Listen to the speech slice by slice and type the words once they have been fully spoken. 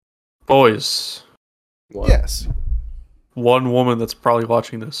Boys, What? Yes. one woman that's probably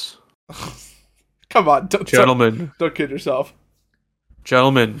watching this. Come on, Gentlemen, don't kid yourself.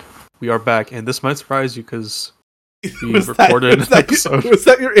 we are back, and this might surprise you because we Was recorded an episode. Was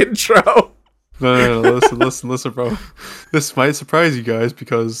that your intro? No, listen, bro. This might surprise you guys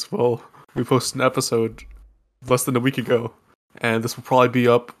because, well, we posted an episode less than a week ago, and this will probably be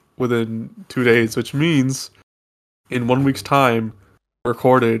up within 2 days, which means in 1 week's time,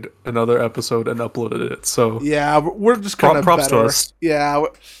 recorded another episode and uploaded it. So Yeah, we're just kind of props better. to us. Yeah,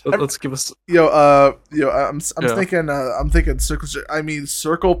 Let's give us. I'm Yeah. thinking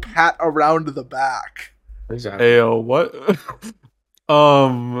circle pat around the back. Exactly. Ayo, what?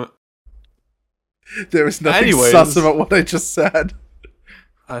 There was nothing Anyways. sus about what I just said.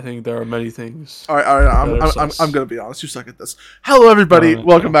 I think there are many things. All right. I'm gonna be honest. You suck at this. Hello, everybody. No.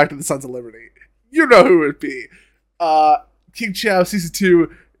 Welcome back to the Sons of Liberty. You know who it be. King Chow season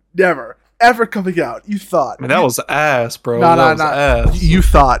 2, never ever coming out. You thought? I mean, that was ass, bro. No. Ass. You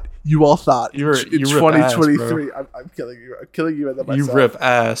thought. You all thought. You in rip 2023. I'm killing you. I'm killing you in the myself. You rip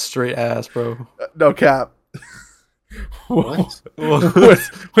ass, straight ass, bro. No cap. What?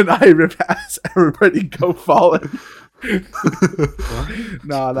 when I rip ass, everybody go falling.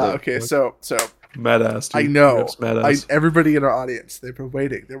 No. Okay, so Mad ass. Dude. I know. Rips mad ass. Everybody in our audience, they were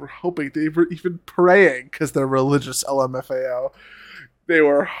waiting. They were hoping. They were even praying because they're religious LMFAO. They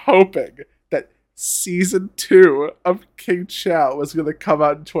were hoping that season 2 of King Chow was going to come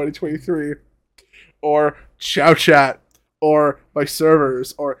out in 2023, or Chow Chat, or my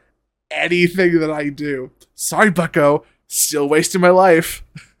servers, or anything that I do. Sorry, Bucko. Still wasting my life.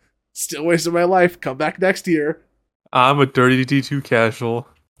 Still wasting my life. Come back next year. I'm a dirty D2 casual,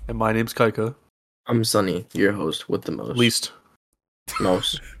 and my name's Kaika. I'm Sunny, your host with the most.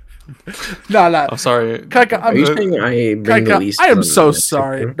 Most. No. I'm sorry. Kaika, Are you saying I bring the Kaika, least? I am on so the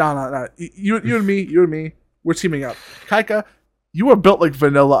sorry. picture? No. You and me, we're teaming up. Kaika, you are built like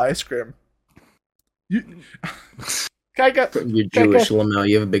vanilla ice cream. Kaika, You're Jewish, Lamel.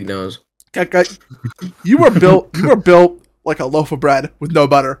 You have a big nose. Kaika, you are built like a loaf of bread with no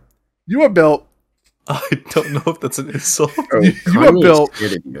butter. You are built. I don't know if that's an insult. Bro, You are Kanye is built-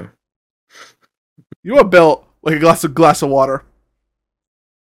 scared of you. You are built like a glass of water.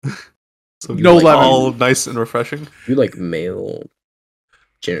 So No like lemon. all nice and refreshing. You like male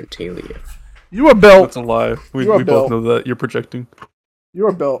genitalia. You are built. That's a lie. We You are both built. know that. You're projecting. You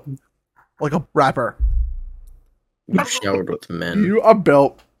are built like a rapper. You showered with men. You are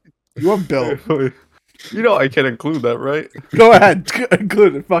built. You are built. You know I can't include that, right? Go ahead,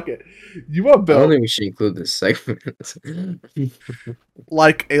 include it. Fuck it. You are I don't built think we should include this segment.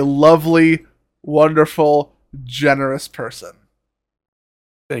 like a lovely, wonderful, generous person.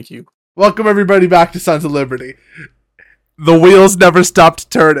 Thank you. Welcome everybody back to Sons of Liberty. The wheels never stopped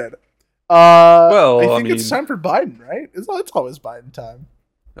turning. I think it's mean- time for Biden, right? It's always Biden time.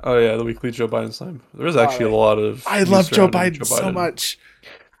 Oh yeah, the weekly Joe Biden time. There's actually a lot of. I news love Joe surrounding Biden so much.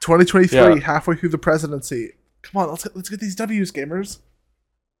 2023, Yeah. halfway through the presidency. Come on, let's get these W's, gamers.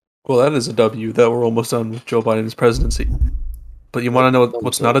 Well, that is a W that we're almost done with Joe Biden's presidency. But you want to know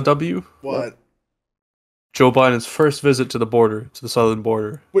what's not a W? What? Joe Biden's first visit to the border, to the southern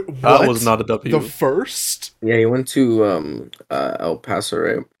border. Wait, That what? was not a W. The first? Yeah, he went to El Paso,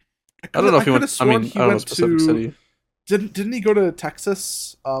 right? I don't know if he could've went. I sworn mean, he I don't know went specific to- city. Didn't he go to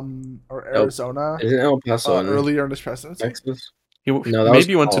Texas, or Arizona Isn't El Paso in earlier in his presidency? Texas? He No, that was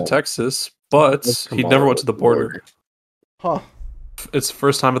maybe went to Kamala. Texas, but That's he never went to the Kamala. border. Huh. It's the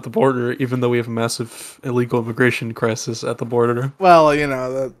first time at the border, even though we have a massive illegal immigration crisis at the border. Well,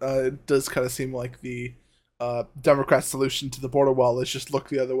 that it does kind of seem like the Democrat solution to the border wall is just look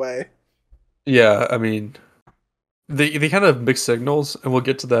the other way. Yeah, I mean, they kind of have mixed signals, and we'll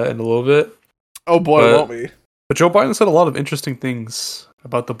get to that in a little bit. Oh boy, But- won't we? But Joe Biden said a lot of interesting things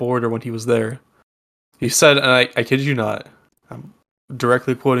about the border when he was there. He said, and I kid you not, I'm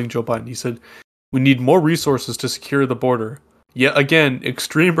directly quoting Joe Biden, he said, "We need more resources to secure the border." Yet again,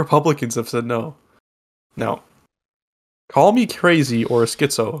 extreme Republicans have said no. Now, call me crazy or a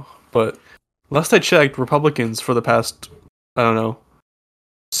schizo, but last I checked, Republicans for the past, I don't know,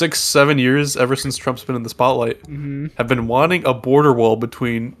 6-7 years, ever since Trump's been in the spotlight, Mm-hmm. have been wanting a border wall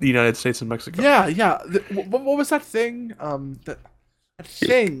between the United States and Mexico. Yeah. What was that thing? That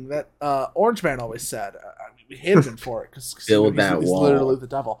Orange Man always said. We hated him for it because Build that he's wall. literally the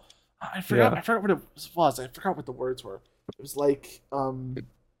devil. I forgot. Yeah. I forgot what it was. I forgot what the words were. It was like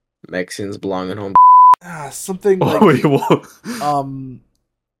Mexicans belong at home. something Oh, like wait, what?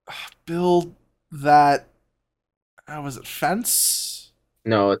 build that. Was it fence?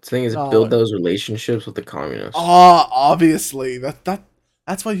 No, the thing is, Oh. build those relationships with the communists. Obviously that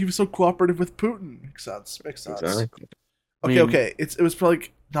That's why he was so cooperative with Putin. Makes sense. Exactly. Okay. It was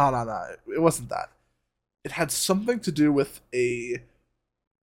probably no. It wasn't that. It had something to do with a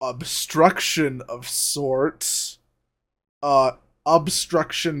obstruction of sorts,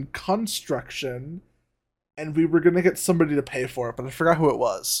 obstruction construction, and we were gonna get somebody to pay for it, but I forgot who it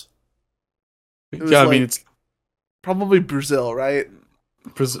was. It was it's probably Brazil, right?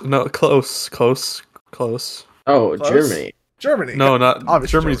 Brazil. No, close. Oh, Close? Germany. No, not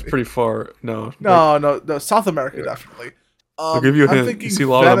obviously Germany's Germany. pretty far. No, No. South America Yeah. definitely. I'll give you a I'm hint. thinking You see a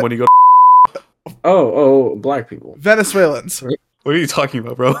lot of them when you go. Black people. Venezuelans. What are you talking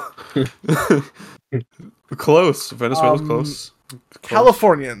about, bro? Close. Venezuela's close.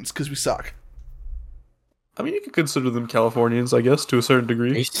 Californians, because we suck. I mean, you could consider them Californians, I guess, to a certain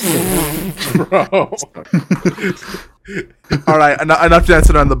degree. Bro. All right, enough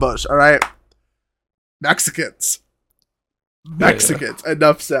dancing on the bush. All right, Mexicans.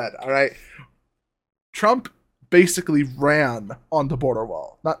 Enough said. All right. Trump basically ran on the border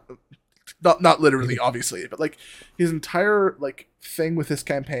wall. Not literally, obviously, but like his entire thing with his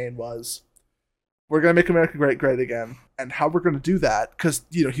campaign was, we're gonna make America great again, and how we're gonna do that, because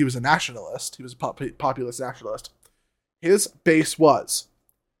he was a nationalist, he was a populist nationalist. His base was,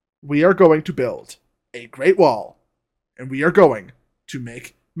 we are going to build a great wall, and we are going to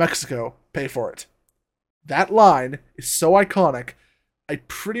make Mexico pay for it. That line is so iconic. I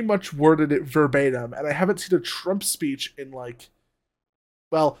pretty much worded it verbatim, and I haven't seen a Trump speech in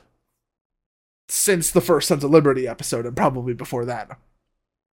since the first Sons of Liberty episode, and probably before that.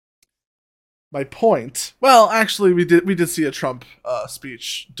 My point. Well, actually, we did see a Trump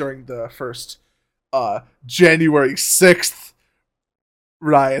speech during the first January 6th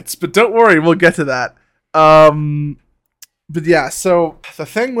riots, but don't worry, we'll get to that. But yeah, so the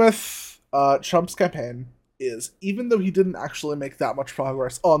thing with Trump's campaign is, even though he didn't actually make that much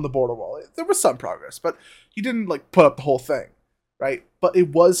progress on the border wall, there was some progress, but he didn't put up the whole thing, right? But it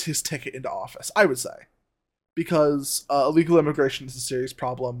was his ticket into office, I would say, because illegal immigration is a serious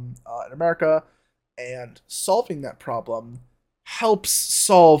problem in America, and solving that problem helps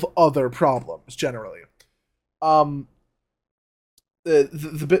solve other problems generally. The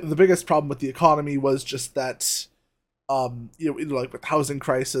biggest problem with the economy was just that, with the housing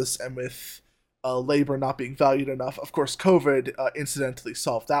crisis and with labor not being valued enough. Of course, COVID incidentally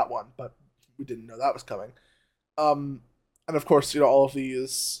solved that one, but we didn't know that was coming. And of course, all of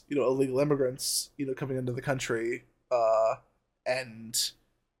these, illegal immigrants, coming into the country, and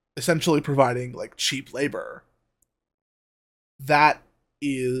essentially providing cheap labor. That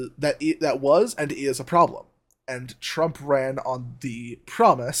was and is a problem. And Trump ran on the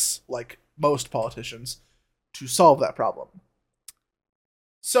promise, like most politicians, to solve that problem.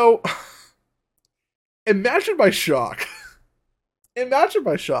 So, imagine my shock.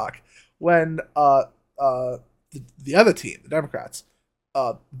 When the other team, the Democrats,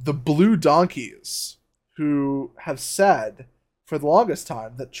 the Blue Donkeys, who have said for the longest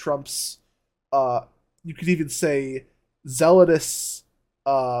time that Trump's, you could even say, zealotous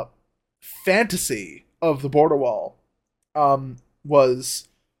fantasy of the border wall was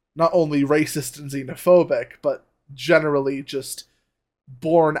not only racist and xenophobic, but generally just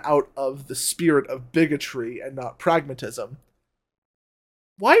born out of the spirit of bigotry and not pragmatism.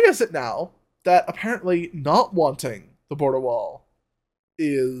 Why is it now that apparently not wanting the border wall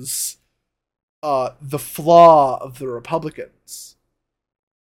is the flaw of the Republicans?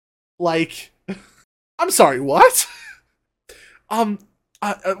 I'm sorry, what? Why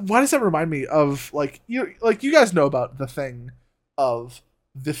does that remind me of you guys know about the thing of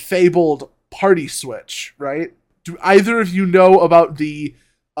the fabled party switch, right? Do either of you know about the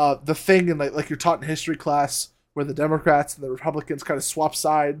thing in you're taught in history class where the Democrats and the Republicans kind of swap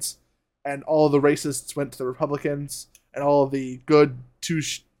sides, and all of the racists went to the Republicans, and all of the good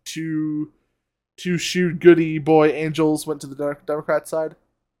two-shoe goody boy angels went to the Democrat side?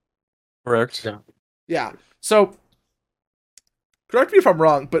 Correct. Yeah. So, correct me if I'm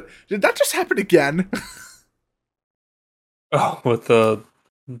wrong, but did that just happen again? Oh, with the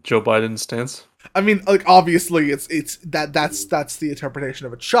Joe Biden stance? I mean, obviously, it's that's the interpretation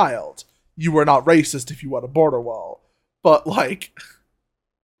of a child. You are not racist if you want a border wall, but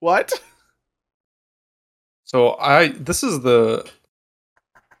what? So this is the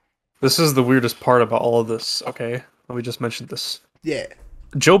weirdest part about all of this. Okay, let me just mention this. Yeah.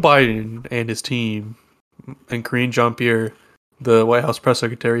 Joe Biden and his team, and Karine Jean-Pierre, the White House press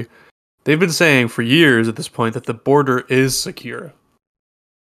secretary, they've been saying for years at this point that the border is secure.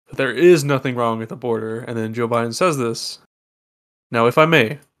 That there is nothing wrong with the border, and then Joe Biden says this. Now, if I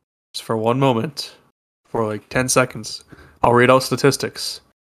may, just for one moment, for 10 seconds, I'll read out statistics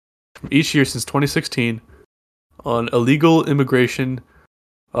from each year since 2016 on illegal immigration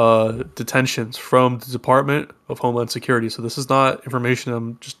detentions from the Department of Homeland Security. So this is not information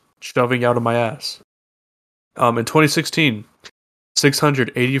I'm just shoving out of my ass. In 2016,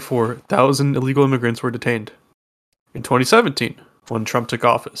 684,000 illegal immigrants were detained. In 2017, when Trump took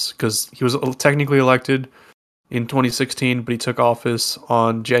office, because he was technically elected in 2016, but he took office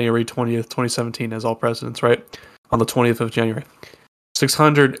on January 20th, 2017, as all presidents, right? On the 20th of January.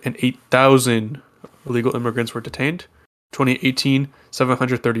 608,000 illegal immigrants were detained. 2018,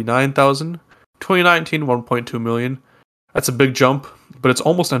 739,000. 2019, 1.2 million. That's a big jump, but it's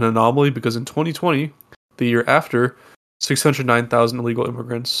almost an anomaly because in 2020, the year after, 609,000 illegal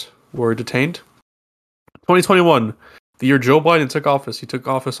immigrants were detained. 2021, the year Joe Biden took office. He took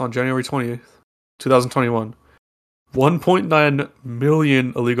office on January 20th, 2021. 1.9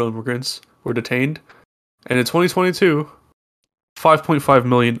 million illegal immigrants were detained. And in 2022, 5.5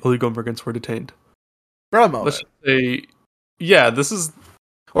 million illegal immigrants were detained. For a moment. Let's just say, yeah, this is,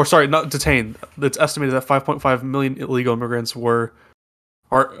 or sorry, not detained. It's estimated that 5.5 million illegal immigrants are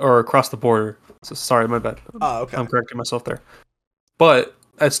across the border. So, sorry, my bad. Oh, okay. I'm correcting myself there. But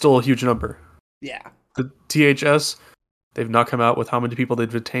that's still a huge number. Yeah. The THS, they've not come out with how many people they've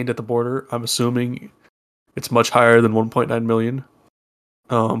detained at the border. I'm assuming it's much higher than 1.9 million.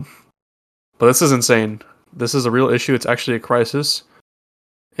 But this is insane. This is a real issue. It's actually a crisis.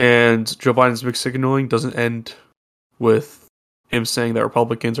 And Joe Biden's big signaling doesn't end with him saying that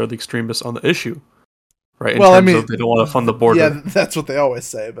Republicans are the extremists on the issue. Right? In terms of they don't want to fund the border. Yeah, that's what they always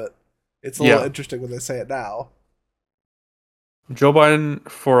say, but it's a little interesting when they say it now. Joe Biden,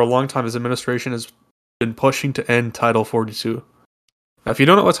 for a long time, his administration has been pushing to end Title 42. Now, if you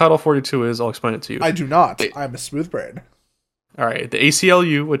don't know what Title 42 is, I'll explain it to you. I do not. I'm a smooth brain. All right. The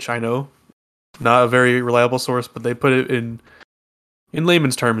ACLU, which I know, not a very reliable source, but they put it in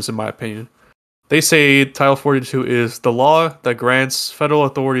layman's terms, in my opinion. They say Title 42 is the law that grants federal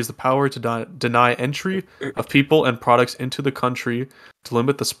authorities the power to deny entry of people and products into the country to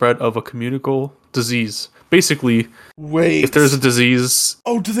limit the spread of a communicable disease. Basically, if there's a disease...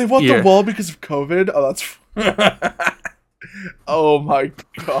 Oh, do they want the wall because of COVID? Oh, that's... Oh my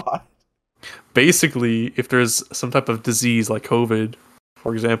god. Basically, if there's some type of disease like COVID,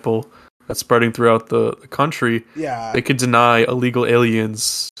 for example, that's spreading throughout the country, they could deny illegal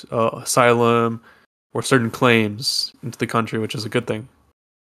aliens asylum or certain claims into the country, which is a good thing.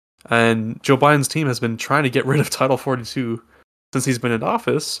 And Joe Biden's team has been trying to get rid of Title 42 since he's been in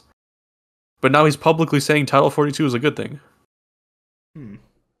office, but now he's publicly saying Title 42 is a good thing.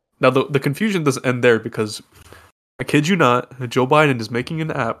 Now, the confusion doesn't end there because, I kid you not, Joe Biden is making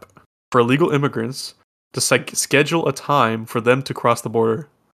an app for illegal immigrants to schedule a time for them to cross the border.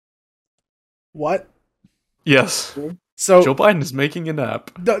 What? Yes. So Joe Biden is making an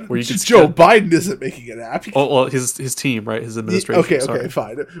app. No, Joe Biden isn't making an app. Well, his team, right? His administration. Okay,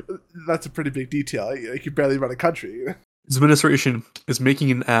 fine. That's a pretty big detail. You can barely run a country. His administration is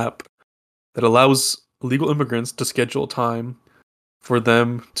making an app that allows illegal immigrants to schedule time for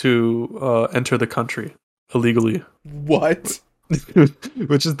them to enter the country illegally. What?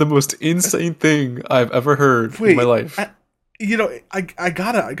 Which is the most insane thing I've ever heard in my life. I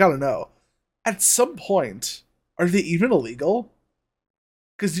gotta know. At some point, are they even illegal?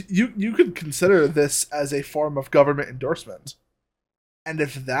 Because you could consider this as a form of government endorsement. And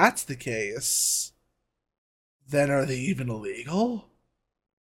if that's the case, then are they even illegal?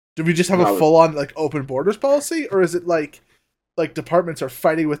 Do we just have a full-on open borders policy? Or is it like departments are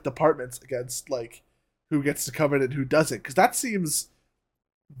fighting with departments against who gets to come in and who doesn't? Because that seems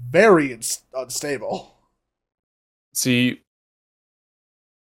very unstable. See,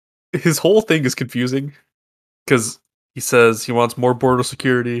 his whole thing is confusing because he says he wants more border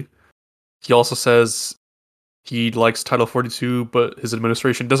security. He also says he likes Title 42, but his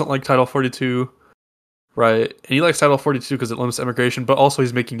administration doesn't like Title 42, right? And he likes Title 42 because it limits immigration, but also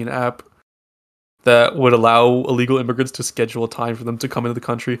he's making an app that would allow illegal immigrants to schedule a time for them to come into the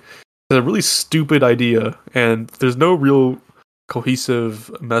country. It's a really stupid idea, and there's no real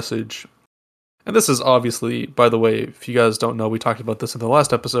cohesive message. And this is obviously, by the way, if you guys don't know, we talked about this in the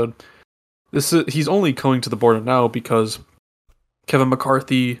last episode. He's only going to the border now because Kevin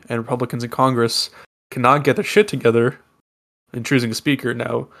McCarthy and Republicans in Congress cannot get their shit together in choosing a speaker.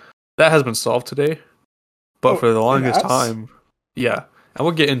 Now, that has been solved today, but for the longest time, and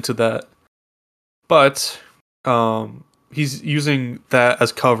we'll get into that. But he's using that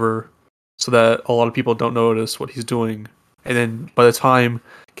as cover so that a lot of people don't notice what he's doing. And then by the time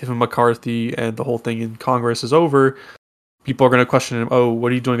Kevin McCarthy and the whole thing in Congress is over, people are going to question him. Oh,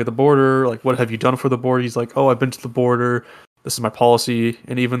 what are you doing at the border? Like, what have you done for the border? He's like, oh, I've been to the border. This is my policy.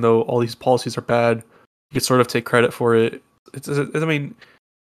 And even though all these policies are bad, you could sort of take credit for it. It's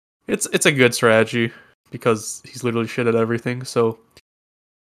a good strategy because he's literally shit at everything. So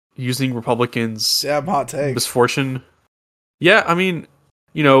using Republicans' Damn hot take. misfortune. Yeah, I mean,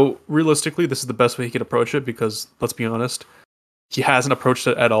 realistically, this is the best way he could approach it because let's be honest, he hasn't approached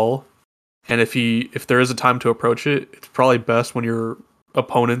it at all. And if there is a time to approach it, it's probably best when your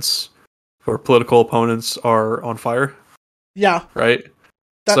opponents or political opponents are on fire. Yeah. Right?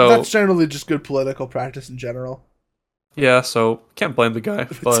 That's generally just good political practice in general. Yeah, so can't blame the guy.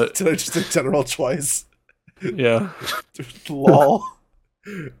 But did I just say general twice? Yeah. Lol.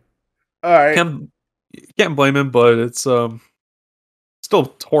 Alright. Can't blame him, but it's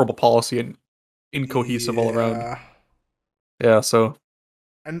still horrible policy and incohesive all around. Yeah, so.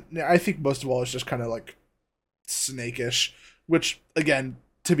 And I think most of all it's just kind of like snakish, which again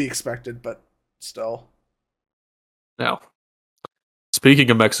to be expected, but still. Now,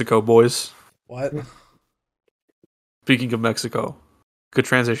 speaking of Mexico, boys. What? Speaking of Mexico, good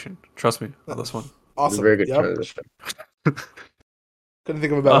transition. Trust me on this one. Awesome. Very good transition. Couldn't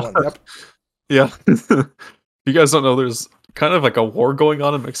think of a better one. Yep. Yeah. You guys don't know there's kind of like a war going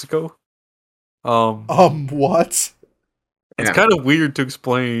on in Mexico. What? It's kind of weird to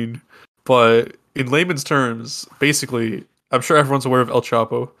explain, but in layman's terms, basically, I'm sure everyone's aware of El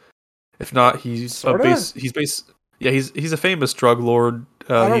Chapo. If not, he's a famous drug lord.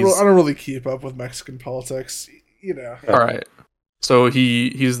 I don't really keep up with Mexican politics, All right. So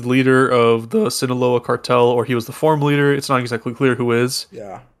he's the leader of the Sinaloa cartel, or he was the former leader. It's not exactly clear who is.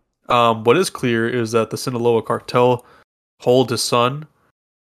 Yeah. What is clear is that the Sinaloa cartel hold his son,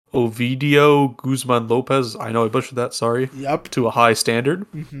 Ovidio Guzman Lopez, I know I butchered that, sorry. Yep. To a high standard.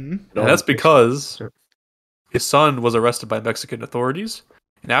 Mm-hmm. And that's because his son was arrested by Mexican authorities.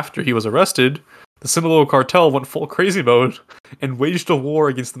 And after he was arrested, the Sinaloa cartel went full crazy mode and waged a war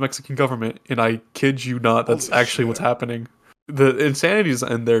against the Mexican government. And I kid you not, that's actually what's happening. The insanity is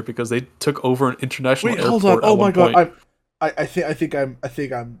in there because they took over an international airport. Hold on. Oh my god. Point. I think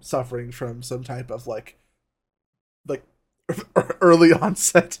I'm suffering from some type of like early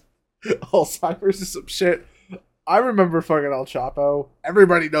onset Alzheimer's or some shit. I remember fucking El Chapo.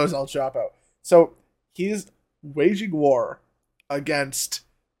 Everybody knows El Chapo. So he's waging war against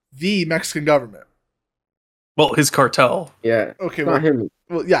the Mexican government. Well, his cartel. Yeah. Okay. Not him.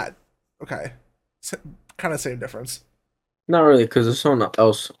 Well, yeah. Okay. Kind of same difference. Not really, because there's someone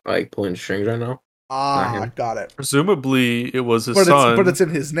else like pulling strings right now. Got it. Presumably, it was his son. But it's in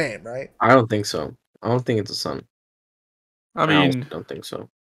his name, right? I don't think so. I don't think it's a son. I mean, don't think so.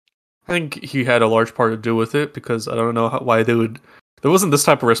 I think he had a large part to do with it because I don't know why they would. There wasn't this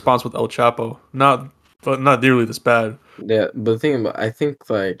type of response with El Chapo. Not nearly this bad. Yeah, but the thing about, I think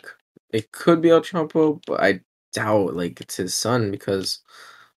like it could be El Chapo, but I doubt like it's his son because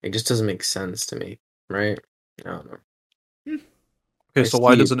it just doesn't make sense to me, right? I don't know. Okay, so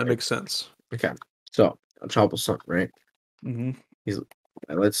why doesn't it make sense? Okay, so El Chapo's son, right? Mm-hmm.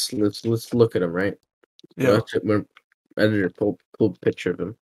 Let's look at him, right? Yeah. Editor pull a picture of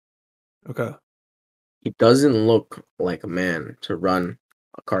him. Okay. He doesn't look like a man to run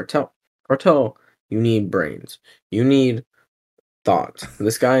a cartel. Cartel, you need brains. You need thought.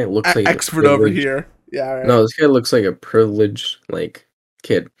 This guy looks like expert over here. Yeah. Right. No, this guy looks like a privileged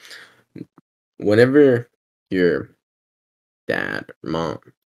kid. Whenever your dad or mom,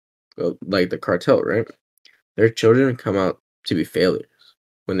 like the cartel, right? Their children come out to be failures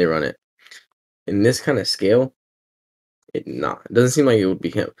when they run it. In this kind of scale, it doesn't seem like it would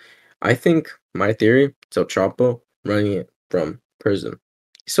be him. I think my theory is El Chapo running it from prison.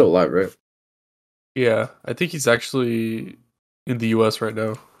 He's still alive, right? Yeah, I think he's actually in the U.S. right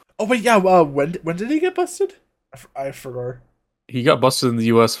now. Oh, but yeah. When did he get busted? I forgot. He got busted in the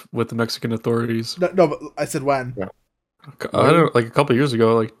U.S. with the Mexican authorities. No, but I said when. Yeah. I don't know, like a couple of years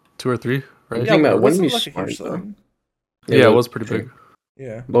ago, like 2 or 3, right? Yeah, about when we like smart though. Yeah, it was pretty big.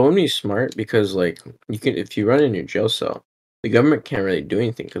 Yeah, but when you're smart, because you can, if you run in your jail cell, the government can't really do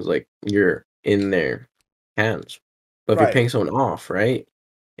anything because you're in their hands. But if you're paying someone off, right,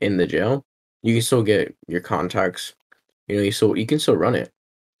 in the jail, you can still get your contacts. You can still run it.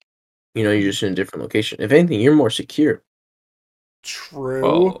 You're just in a different location. If anything, you're more secure.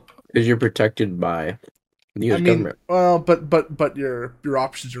 True. Because you're protected by the U.S. government. Well, but your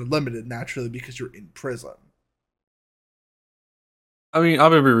options are limited naturally because you're in prison. I mean,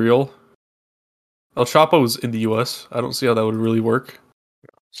 I'm gonna be real. El Chapo's in the U.S. I don't see how that would really work.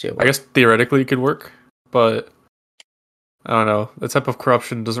 I guess theoretically it could work, but I don't know. That type of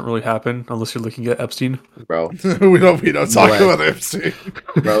corruption doesn't really happen unless you're looking at Epstein. bro. we don't talk US. about Epstein.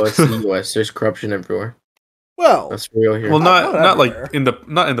 Bro, it's the U.S. There's corruption everywhere. Well, That's real here. Well, Not not like everywhere.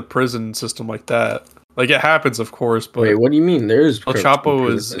 not in the prison system like that. Like it happens, of course, but Wait, what do you mean? There is El corruption in the Chapo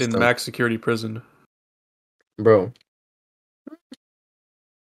prison is in system, max security prison. bro.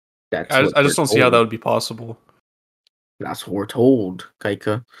 That's what I we're just don't see how that told. would be possible. That's what we're told,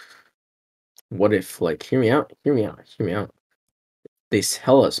 Kaika. What if, like, hear me out, hear me out, hear me out. They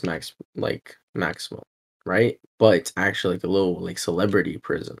tell us maximum, right? But it's actually like a little like celebrity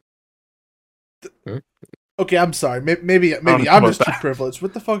prison. Hmm? Okay, I'm sorry. Maybe I don't know I'm about just too that. privileged.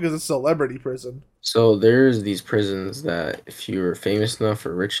 What the fuck is a celebrity prison? So there's these prisons that if you're famous enough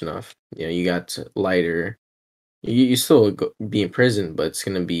or rich enough, you got lighter. You still be in prison, but it's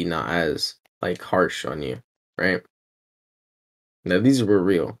gonna be not as like harsh on you, right? Now these were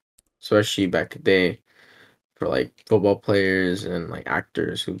real, especially back in the day for like football players and like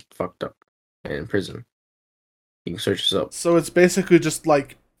actors who fucked up in prison. You can search this up. So it's basically just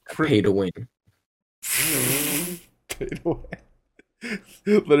like Pay to win. Paid away.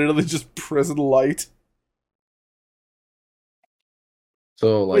 Literally just prison light.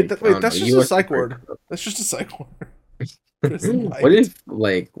 So Wait, like I wait, don't know, that's just a U.S. is psych very ward. corrupt. That's just a psych ward. Prison What light. if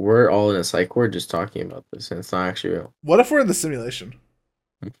like we're all in a psych ward just talking about this and it's not actually real? What if we're in the simulation?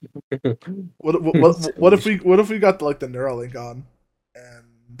 What if we got like the Neuralink on,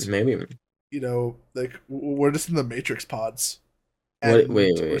 and Maybe. like we're just in the Matrix pods, What? and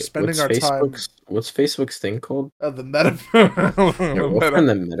Wait, wait, we're wait. spending our time What's Facebook's thing called? the meta, Yeah, the we're meta, in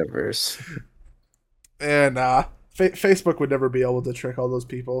the metaverse. and Facebook would never be able to trick all those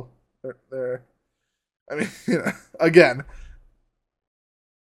people. They're I mean, again,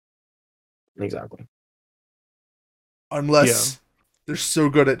 Exactly. Yeah. unless they're so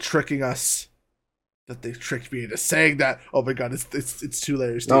good at tricking us that they tricked me into saying that. Oh my god, it's 2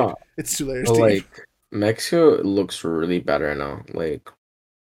 layers deep. No, It's 2 layers but deep. like Mexico looks really bad right now. Like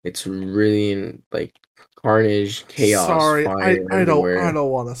it's really in like carnage, chaos, Sorry, fire I everywhere. don't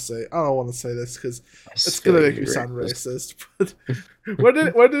want to say this because I it's just feel gonna like make me you're sound racist. racist.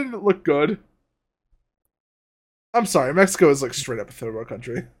 But when did it look good? I'm sorry, Mexico is like straight up a third world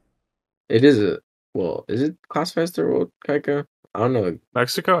country. It is a is it classified as third world, Kaika? I don't know.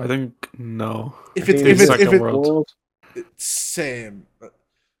 Mexico? I think no. I If think it's I they think if it's it's said if second it first world. world. it's same.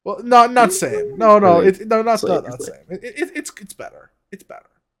 Well, not same. No, Really? it's no, It's like not same. It's better. It's better,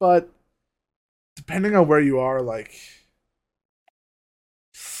 but depending on where you are, like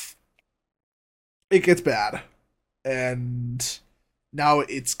it gets bad, and now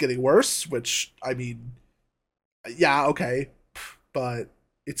it's getting worse. Which I mean, yeah, okay, but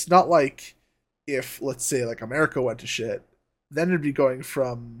it's not like if let's say like America went to shit, then it'd be going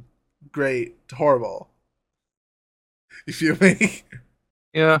from great to horrible. You feel me?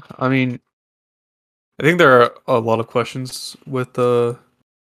 Yeah, I mean, I think there are a lot of questions with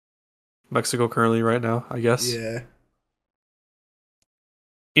Mexico currently right now, I guess. Yeah.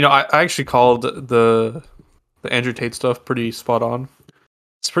 I actually called the Andrew Tate stuff pretty spot on.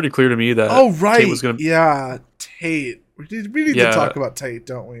 It's pretty clear to me that Oh Tate was right, gonna. yeah, Tate. We need to Yeah, talk about Tate,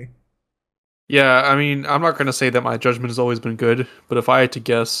 don't we? yeah. I mean, I'm not gonna say that my judgment has always been good, but if I had to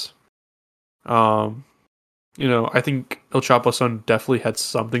guess, um, I think El Chapo's son definitely had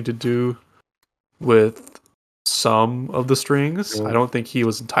something to do with some of the strings. I Well, don't think he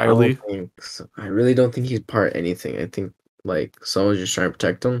was I don't entirely. think so. I really don't think he's part of anything. I think like someone's just trying to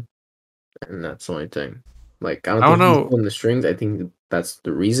protect him, and that's the only thing. Like I don't I don't think he's know. pulling the strings. I think that's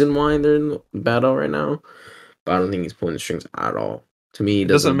the reason why they're in the battle right now. But I don't think he's pulling the strings at all. To me, he It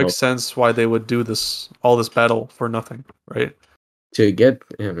doesn't doesn't make know sense why they would do all this battle for nothing, right? to get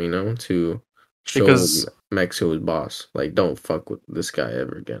him. To show Because Mexico's boss. Like, don't fuck with this guy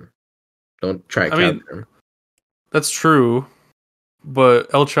ever again. Don't try to I mean, capture him. that's true,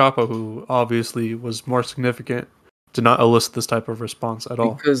 but El Chapo, who obviously was more significant, did not elicit this type of response at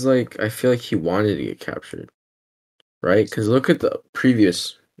all. Because like I feel like he wanted to get captured, right? Because look at the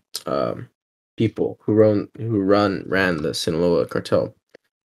previous um people who ran the Sinaloa cartel.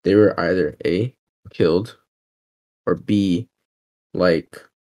 They were either A, killed, or B, like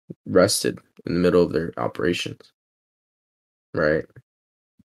arrested in the middle of their operations, right?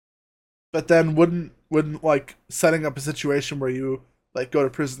 But then wouldn't like setting up a situation where you like go to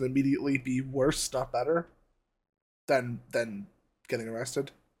prison immediately be worse, not better, than getting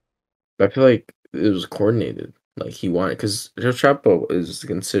arrested? But I feel like it was coordinated. Like he wanted, because El Chapo is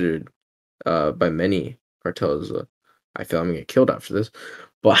considered by many cartels. I feel I'm gonna get killed after this,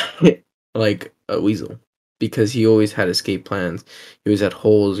 but like a weasel because he always had escape plans. He always had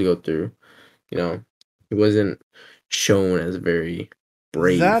holes to go through. You know, he wasn't shown as very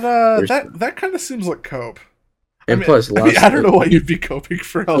brave. That kind of seems like cope. And plus, I don't know why you'd be coping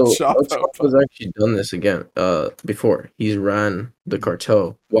for El Chapo. Has actually done this again. Before he's ran the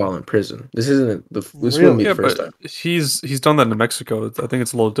cartel while in prison. This isn't this wouldn't be the first time. He's done that in Mexico. I think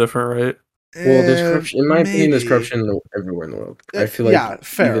it's a little different, right? Well, there's corruption. In my opinion, there's corruption everywhere in the world. I feel like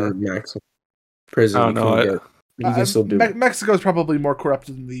even Max prison, I don't know. He can still do it. Mexico is probably more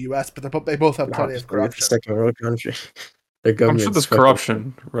corrupted than the U.S., but they both have plenty of corruption. It's a second world country. I'm sure there's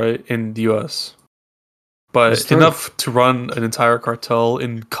corruption, right, in the U.S., but enough to run an entire cartel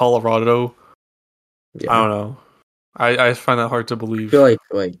in Colorado. Yeah. I don't know. I find that hard to believe. I feel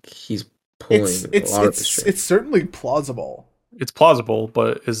like he's pulling a lot of the strings. It's certainly plausible. It's plausible,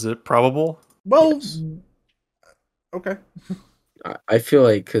 but is it probable? Well, yes. Okay. I feel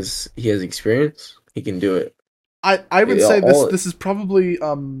like because he has experience, he can do it. I would say this is probably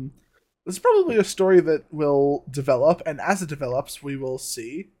a story that will develop, and as it develops, we will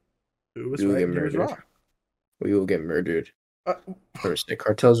see who was right and who was wrong. We will get murdered. First, the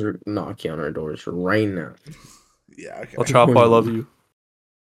cartels are knocking on our doors right now. Yeah, okay. El Chapo, I love you.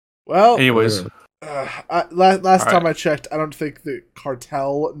 Well, anyways, last time I checked, I don't think the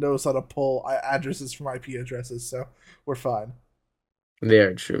cartel knows how to pull addresses from IP addresses, so we're fine. They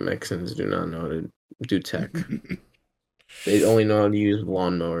are true. Mexicans do not know how to do tech. They only know how to use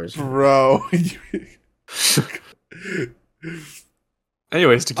lawnmowers. Bro.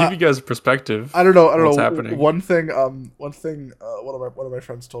 Anyways, to give you guys a perspective, I don't know what's happening. One thing one of my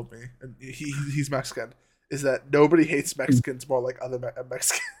friends told me, and he's Mexican, is that nobody hates Mexicans more like other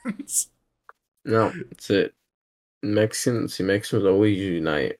Mexicans. No, that's it. Mexicans always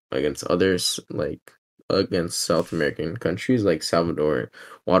unite against others, like against South American countries like Salvador,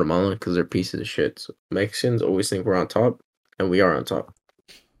 Guatemala, because they're pieces of shit. So Mexicans always think we're on top, and we are on top.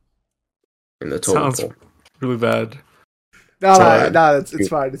 In the total sounds really bad. No, it's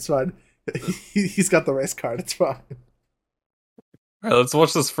fine. It's fine. He's got the race card. It's fine. All right, let's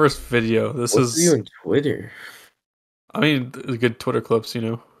watch this first video. What's you on Twitter? I mean, the good Twitter clips, you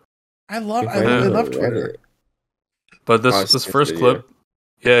know. I love Twitter. But this first clip,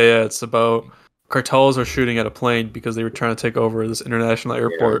 yeah, it's about cartels are shooting at a plane because they were trying to take over this international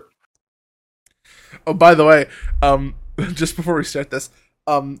airport. Yeah. Oh, by the way, just before we start this,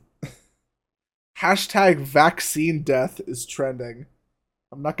 hashtag vaccine death is trending.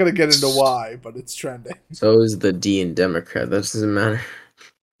 I'm not gonna get into why, but it's trending. So is the D in Democrat. That doesn't matter.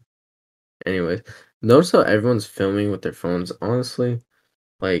 Anyways, notice how everyone's filming with their phones. Honestly,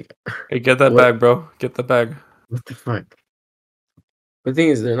 like, hey, get that bag, bro. Get the bag. What the fuck? The thing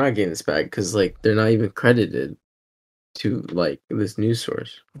is, they're not getting this bag because, like, they're not even credited to like this news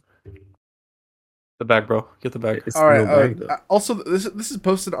source. The bag, bro. Get the bag. All right. Also, this is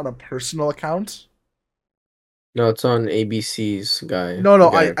posted on a personal account. No, it's on ABC's guy. No,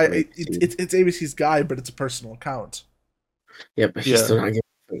 it's ABC's guy, but it's a personal account. Yeah, but he's still not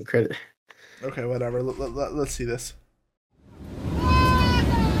getting credit. Okay, whatever. Let's see this.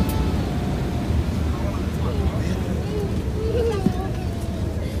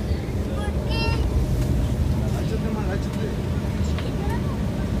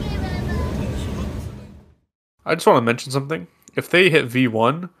 I just want to mention something. If they hit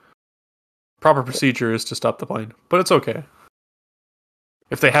V1, proper procedure is to stop the plane, but it's okay.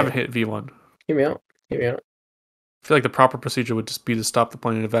 If they haven't hit V1. Hear me out. I feel like the proper procedure would just be to stop the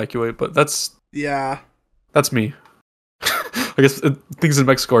plane and evacuate, but that's me. I guess things in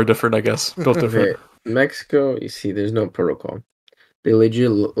Mexico are different, I guess. Built different. Okay. Mexico, you see, there's no protocol. They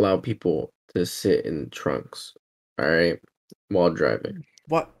legit allow people to sit in trunks, alright, while driving.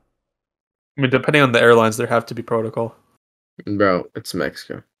 What? I mean, depending on the airlines, there have to be protocol. Bro, it's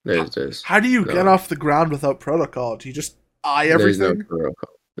Mexico. There's How do you get off the ground without protocol? Do you just eye everything? There's no protocol.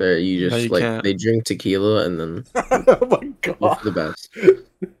 There, you just they drink tequila and then. Oh my god! The best.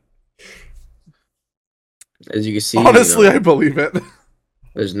 As you can see, honestly, I believe it.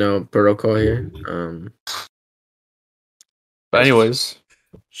 There's no protocol here. But anyways,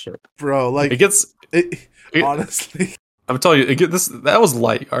 bro, like honestly. I'm telling you, that was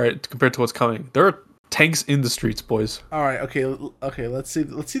light, all right, compared to what's coming. There are tanks in the streets, boys. All right, okay. Let's see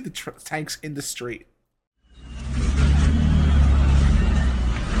the tanks in the street.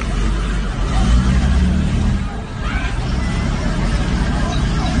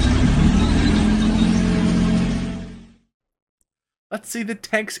 Let's see the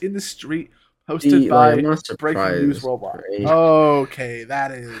tanks in the street. Hosted by Breaking News Worldwide. Right? Okay,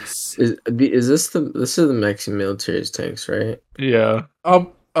 that is. Is this the Mexican military's tanks, right? Yeah.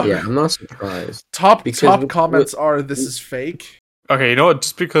 Yeah, I'm not surprised. Top comments are this is fake. Okay, you know what?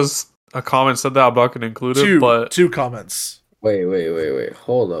 Just because a comment said that. I'm not going to include it, but two comments. Wait.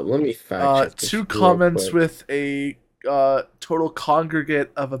 Hold up. Let me fact check this Two real comments quick. with a total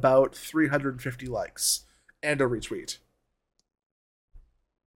congregate of about 350 likes and a retweet.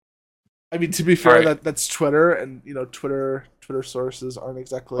 I mean, to be fair, Alright. that's Twitter, and Twitter sources aren't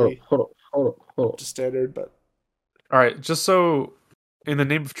exactly Hold up. just standard, but all right. Just so, in the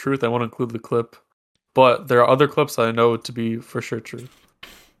name of truth, I want to include the clip, but there are other clips that I know to be for sure true.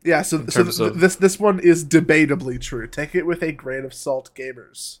 yeah. So In terms of- this one is debatably true. Take it with a grain of salt,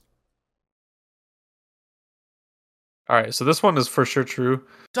 gamers. All right, so this one is for sure true.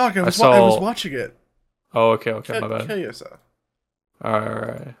 Dog, I was saw- watching it. Oh, okay, my bad. Kill yourself. All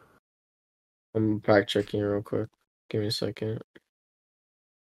right. I'm fact checking real quick. Give me a second.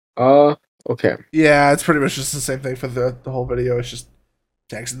 Okay. Yeah, it's pretty much just the same thing for the whole video. It's just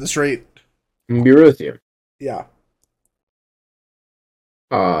tanks in the street. I'm gonna be real with you. Yeah.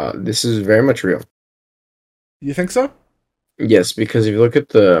 This is very much real. You think so? Yes, because if you look at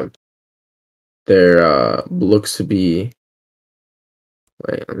their looks to be.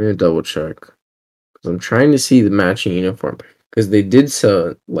 Wait, I'm gonna double check because I'm trying to see the matching uniform because they did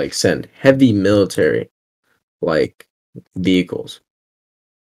send heavy military vehicles.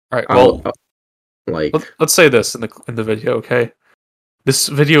 All right. Well, like let's say this in the video, okay? This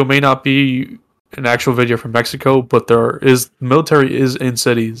video may not be an actual video from Mexico, but military is in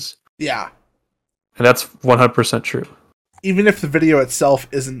cities, Yeah. and that's 100% true. Even if the video itself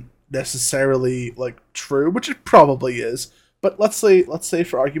isn't necessarily true, which it probably is, but let's say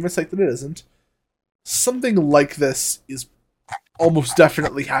for argument's sake that it isn't, something like this is almost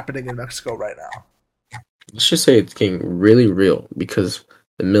definitely happening in Mexico right now. let's just say it's getting really real because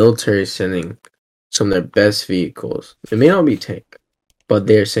the military is sending some of their best vehicles. It may not be tank, but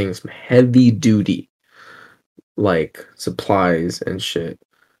they're sending some heavy duty supplies and shit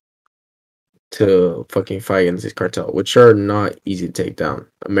to fucking fight against this cartel, which are not easy to take down.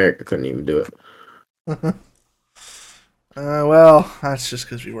 America couldn't even do it. Well, that's just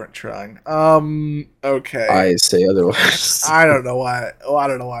because we weren't trying. Okay. I say otherwise. I don't know why. Oh, I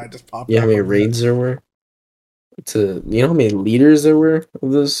don't know why I just popped. You know up how many on that. raids there were? You know how many leaders there were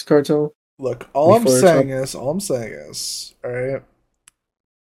of this cartel? Look, all I'm Before it's saying is, all right.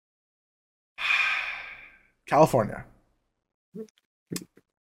 California,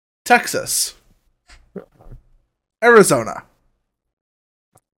 Texas, Arizona,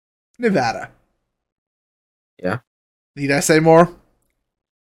 Nevada. Yeah. Need I say more?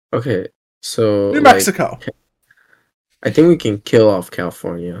 Okay, so New Mexico. I think we can kill off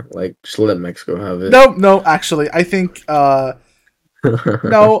California. Just let Mexico have it. No, actually, I think.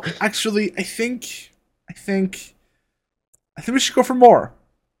 No, actually, I think we should go for more.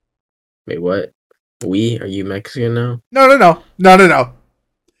 Wait, what? Are you Mexican now? No.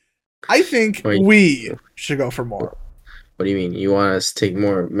 I think Wait. we should go for more. What do you mean? You want us to take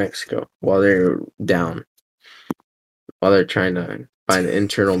more of Mexico while they're down? While they're trying to find an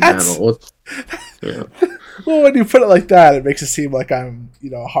internal battle? Well, when you put it like that, it makes it seem like I'm,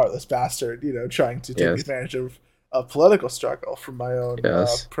 a heartless bastard, trying to take Yes. advantage of a political struggle for my own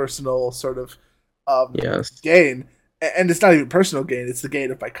Yes. personal sort of Yes. gain. And it's not even personal gain; it's the gain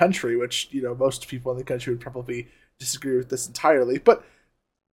of my country, which most people in the country would probably disagree with this entirely. But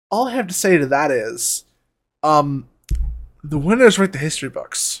all I have to say to that is, the winners write the history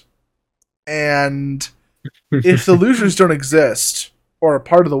books, and if the losers don't exist or are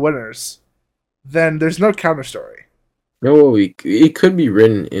part of the winners, then there's no counter story. No, it could be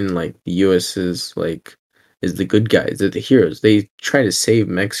written in the U.S.'s is the good guys, they're the heroes. They try to save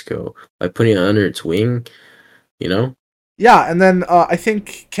Mexico by putting it under its wing. Yeah, and then I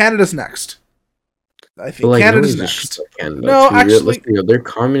think Canada's next. I think Canada's next. Canada, No, actually, they're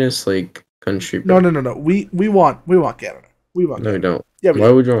communist country. No. We want Canada. We want. No, we Canada. don't. Yeah, why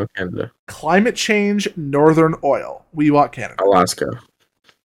would you want Canada? Climate change, Northern oil. We want Canada. Alaska.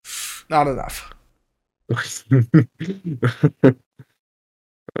 Not enough.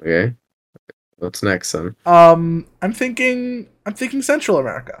 Okay. What's next, son? I'm thinking Central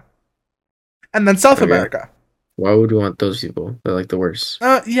America, and then South America. Why would we want those people? They're the worst.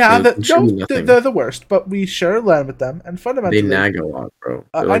 Yeah, they're the worst, but we share land with them, and fundamentally they nag a lot, bro.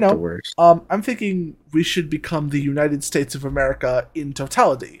 I know. The worst. I'm thinking we should become the United States of America in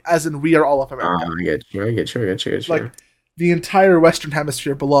totality, as in we are all of America. I get you. The entire Western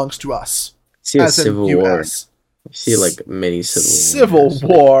Hemisphere belongs to us. See a civil war. See many civil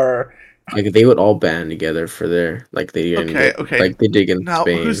war. They would all band together for their they okay. they dig in now,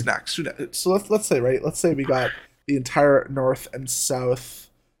 Spain. Who's next? So let's say we got the entire North and South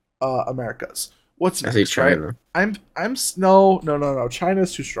Americas. What's I say next, right? China. No.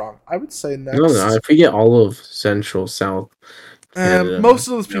 China's too strong. I would say No, next. if we get all of Central, South Canada, Most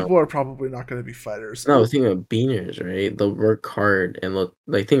of those no. people are probably not going to be fighters. No, think about beaners, right? They'll work hard and look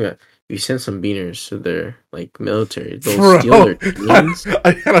like think about you send some beaners to their like military, they'll steal their Bro, trains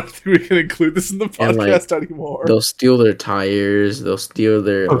I don't think we can include this in the and like podcast anymore. they'll steal their tires, they'll steal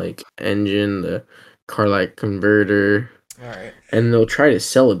their like engine, the car like converter, All right. and they'll try to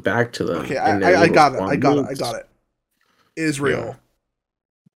sell it back to them Okay, in their I little got it. swap I got it. I meets. got it. Israel.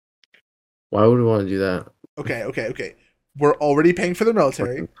 Why would we want to do that? Okay. We're already paying for the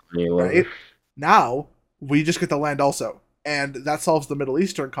military, right? Now we just get the land also, and that solves the Middle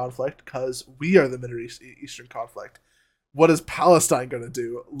Eastern conflict because we are the Middle Eastern conflict. What is Palestine gonna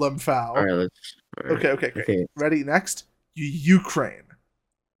do? Limfao. All right, Okay. Okay. Ready? Next, Ukraine.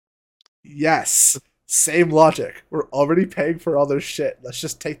 Yes, same logic. We're already paying for all their shit. Let's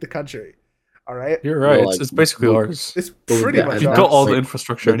just take the country. All right. You're right. Well, like, it's basically well, ours. It's But pretty that- much We that's built all the like-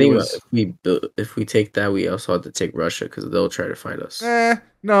 infrastructure The thing about anyways. if we take that, we also have to take Russia because they'll try to fight us.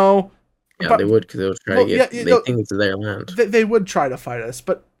 No. Yeah, But- they would because they'll try well, to get. yeah, they no, think it's their land. They would try to fight us,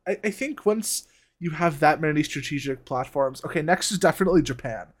 but I think once you have that many strategic platforms, okay, next is definitely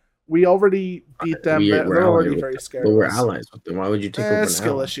Japan. We already beat them. We're They're already allied very with scared. But of we're us. allies with them. Why would you take over an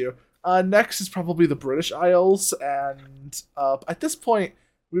Skill ally? issue. Next is probably the British Isles, and at this point,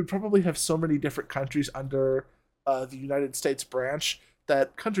 we would probably have so many different countries under the United States branch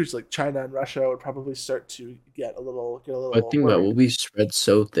that countries like China and Russia would probably start to get a little. But think about it, worried. will we spread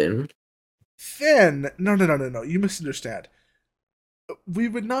so thin? Thin. No. You misunderstand. We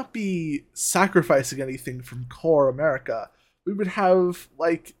would not be sacrificing anything from core America. We would have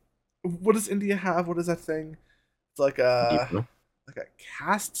like, what does India have? What is that thing? It's like a You know?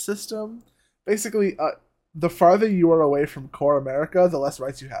 caste system. Basically, the farther you are away from core America, the less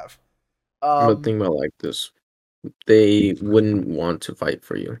rights you have. But think about it like this: they wouldn't want to fight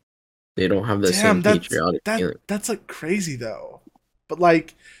for you. They don't have the same patriotic feeling. That's like crazy though. But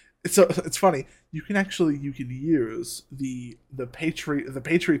like, it's funny. You can use the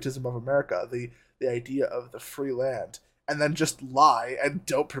patriotism of America, the idea of the free land, and then just lie and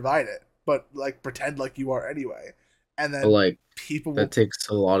don't provide it, but like pretend like you are anyway, and then But like people will. that takes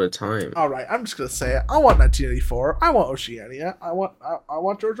a lot of time. All right, I'm just gonna say it. I want 1984. I want Oceania. I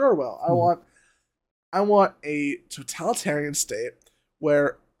want George Orwell. I want a totalitarian state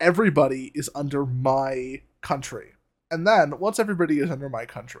where everybody is under my country. And then once everybody is under my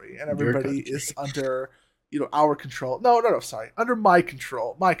country and everybody is under, our control. No, sorry. Under my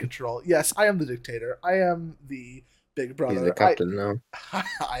control. My control. Yes, I am the dictator. I am the big brother. He's the captain now.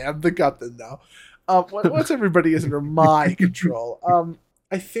 I am the captain now. Once everybody is under my control,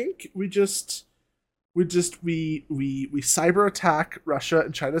 I think we cyber attack Russia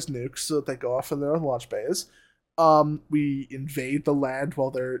and China's nukes so that they go off in their own launch bays. We invade the land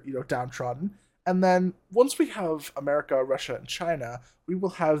while they're downtrodden, and then once we have America, Russia, and China, we will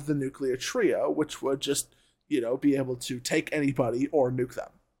have the nuclear trio, which would just be able to take anybody or nuke them,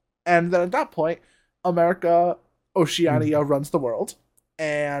 and then at that point, America, Oceania runs the world,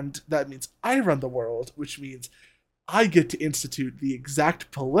 and that means I run the world, which means I get to institute the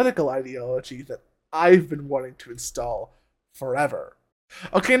exact political ideology that I've been wanting to install forever.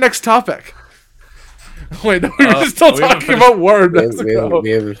 Okay, next topic. Wait, no, we were still talking about war minutes ago. We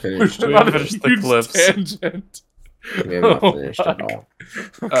haven't finished. We haven't finished the clips. Tangent. We have not finished at all.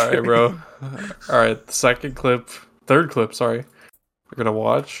 All right, bro. All right, the third clip, sorry, we're gonna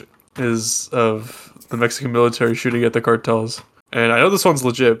watch is of the Mexican military shooting at the cartels. And I know this one's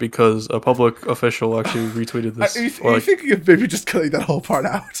legit because a public official actually retweeted this. Are you thinking of maybe just cutting that whole part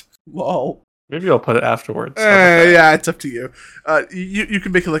out? Lol. Maybe I'll put it afterwards. Yeah, it's up to you. You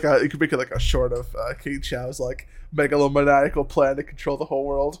can make it like a short of King Chao's like megalomaniacal plan to control the whole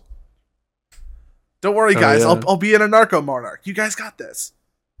world. Don't worry, guys. Yeah. I'll be an anarcho monarch. You guys got this.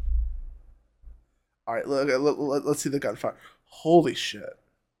 All right, let's see the gunfire. Holy shit!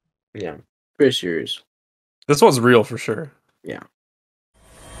 Yeah, pretty serious. This one's real for sure. Yeah.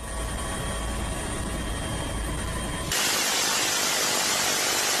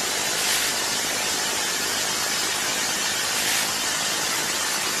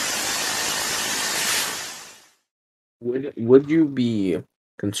 Would you be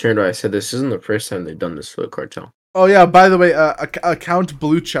concerned? I said this isn't the first time they've done this to a cartel. Oh yeah. By the way, account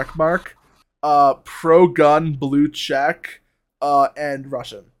blue check mark, pro gun blue check, and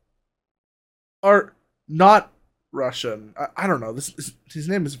Russian, or not Russian. I don't know. His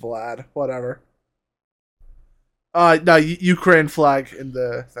name is Vlad. Whatever. No, Ukraine flag in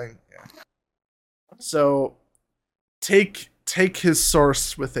the thing. Yeah. So, take his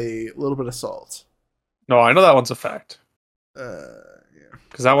source with a little bit of salt. No, I know that one's a fact. Yeah.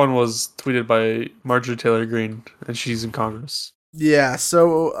 Because that one was tweeted by Marjorie Taylor Greene, and she's in Congress. Yeah,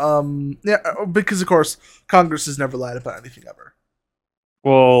 so, because of course, Congress has never lied about anything ever.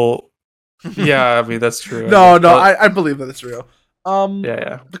 Well, yeah, I mean, that's true. No, guess, but I believe that it's real.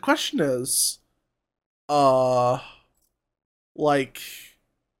 yeah. The question is, uh, like,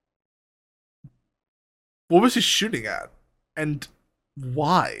 what was he shooting at? And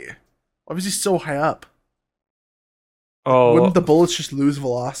why? Why was he so high up? Wouldn't Oh, the bullets just lose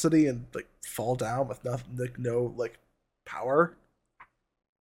velocity and, like, fall down with nothing, like, no, like, power?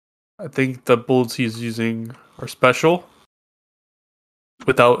 I think the bullets he's using are special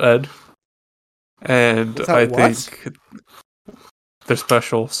without Ed. And Without I what? think they're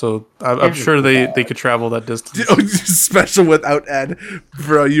special, so I'm Can't sure be they bad. could travel that distance. Special without Ed.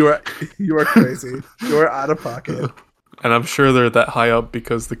 Bro, you are crazy. You are out of pocket. And I'm sure they're that high up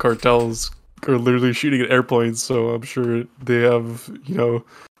because the cartels are literally shooting at airplanes, so I'm sure they have, the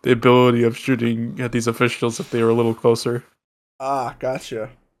ability of shooting at these officials if they were a little closer. Ah, gotcha.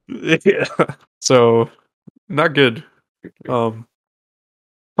 Yeah. So, not good. Um,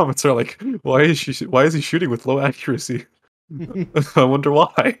 Comments are like, why is he shooting with low accuracy? I wonder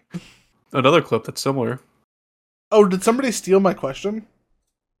why. Another clip that's similar. Oh, did somebody steal my question?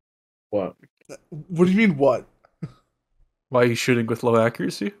 What? What do you mean, what? Why he's shooting with low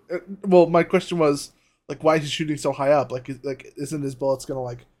accuracy? Well, my question was, like, why is he shooting so high up? Like, isn't his bullets gonna,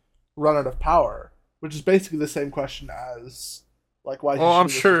 like, run out of power? Which is basically the same question as, like, why is Well, he I'm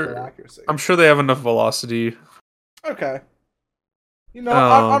shooting with such low sure. accuracy? I'm sure they have enough velocity. Okay. You know,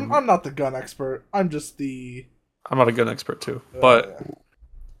 Um, I'm not the gun expert. I'm just the. I'm not a gun expert too, but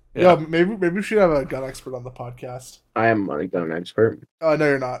yeah. yeah. Maybe we should have a gun expert on the podcast. I am a gun expert. Oh, no,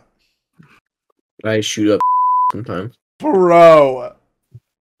 you're not, I shoot up sometimes. bro.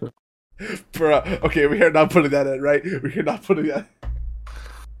 Bro, okay, we are not putting that in, right? We are not putting that.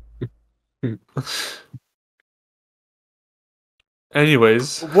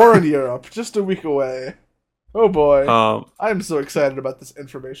 Anyways, War in Europe, just a week away. Oh boy, um, I'm so excited about this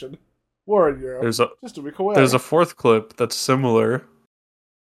information. War in Europe, there's a just a week away. there's a fourth clip that's similar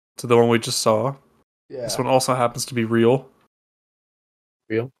to the one we just saw. Yeah. This one also happens to be real.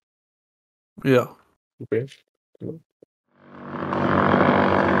 Real? Yeah. Okay.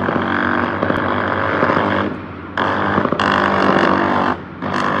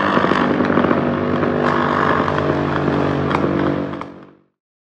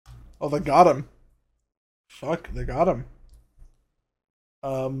 Oh, they got him. Fuck, they got him.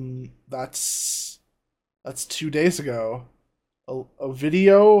 That's 2 days ago. A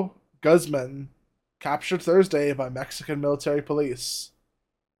video Guzman captured Thursday by Mexican military police.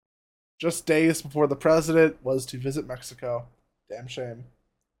 Just days before the president was to visit Mexico. Damn shame.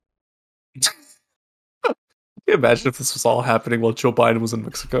 Can you imagine if this was all happening while Joe Biden was in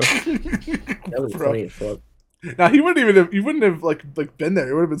Mexico? That was Bro. funny as fuck. Now he wouldn't have like been there.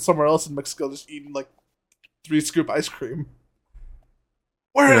 He would have been somewhere else in Mexico just eating like 3-scoop ice cream.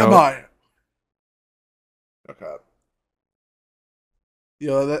 Where am I? Okay.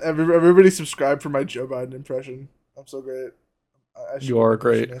 Yo, everybody subscribe for my Joe Biden impression. I'm so great. I should You be an are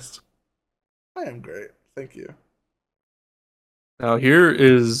great. impressionist. I am great. Thank you. Now here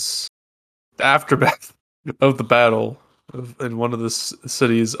is the aftermath of the battle in one of the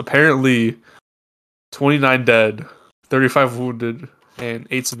cities. Apparently, 29 dead, 35 wounded, and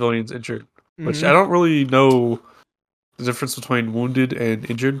 8 civilians injured. Which I don't really know the difference between wounded and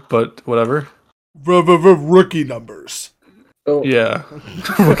injured, but whatever. Rookie numbers. Oh, Yeah.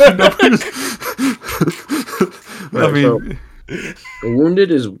 Rookie numbers. I Right, mean,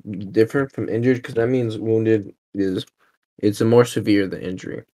 wounded is different from injured because that means wounded is it's a more severe than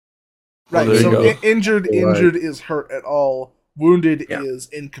injury. Right. there you So go. injured is hurt at all. Wounded Yeah. is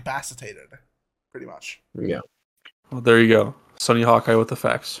incapacitated. Pretty much. Yeah, well, there you go. Sonny Hawkeye with the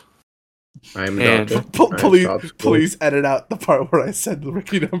facts. I am a And- doctor. I Please, stopped school. please edit out the part where I said the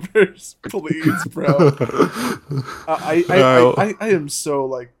rookie numbers, please, bro. I am so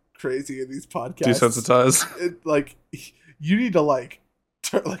like crazy in these podcasts. Desensitized. Like you need to like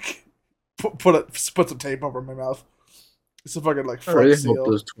put some tape over my mouth. It's a fucking like I front really seal. hope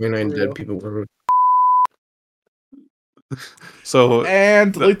those 29 For real. dead people were. So,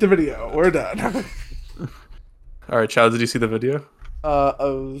 And delete the video. We're done. all right, Chow, did you see the video?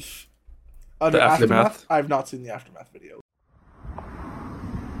 Of The aftermath? I've not seen the aftermath video.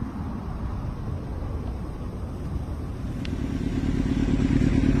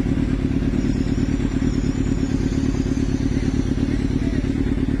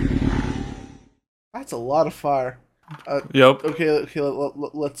 That's a lot of fire. Yep. Okay,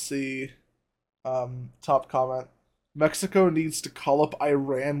 let's see. Top comment. Mexico needs to call up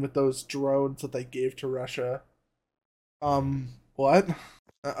Iran with those drones that they gave to Russia. What?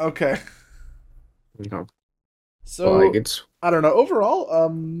 Okay. No, but like So, it's I don't know. Overall,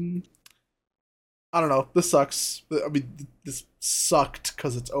 I don't know. This sucks. I mean, this sucked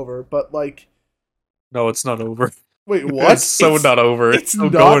because it's over. But like, No, it's not over. wait, It's what? so not over. It's It's still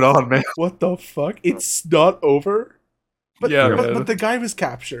going not. on, man. What the fuck? It's not over. But Yeah, No. but man. the guy was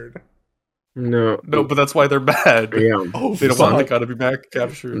captured. no, No, but that's why they're mad. yeah. Oh They don't want the fuck. guy to be back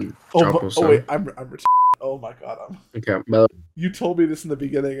captured. Oh wait. I'm oh my god. Okay, but You told me this in the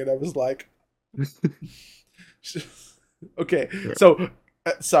beginning, and I was like, okay. yeah. So,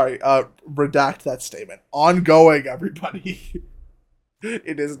 sorry. Redact that statement. Ongoing, everybody.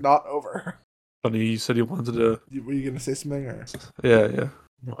 It is not over. Funny, you said you wanted to. Were you gonna say something or? Yeah.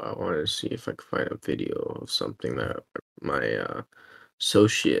 Well, I wanted to see if I could find a video of something that my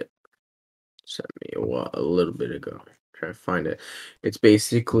associate sent me a little bit ago. Try to find it. It's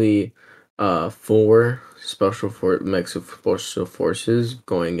basically four Mexican special forces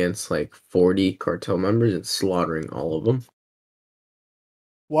going against like 40 cartel members and slaughtering all of them.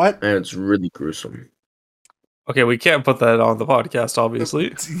 What? And it's really gruesome. Okay, we can't put that on the podcast,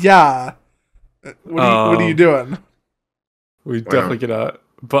 obviously. Yeah. What are you doing? We Why definitely not? cannot.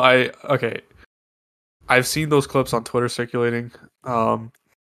 But I've seen those clips on Twitter circulating.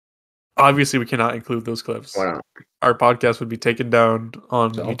 Obviously we cannot include those clips. Why not? Our podcast would be taken down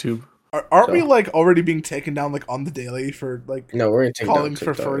on So? YouTube. Aren't we So? like already being taken down like on the daily for like No, we're gonna take calling down for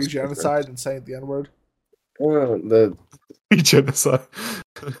TikTok. furry It's different. genocide and saying the N word? Well, the Genocide.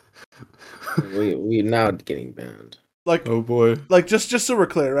 we now getting banned. Like Oh boy. like just so we're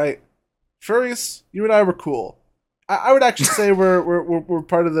clear, right? Furries, you and I were cool. I would actually say we're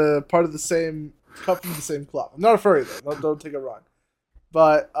part of the same come from the same club. I'm not a furry though. Don't take it wrong.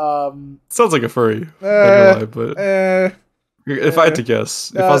 But Sounds like a furry. Not gonna lie, but eh, if I had to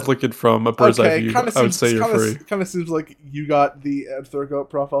guess, if I was looking from a bird's eye okay, view, kind of I would seems say you're furry. kind of seems like you got the Anthrogoat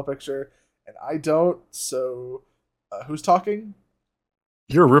profile picture and I don't. So who's talking?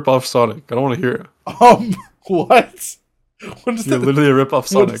 You're a rip-off Sonic. I don't want to hear it. What? What does You're that? literally a rip-off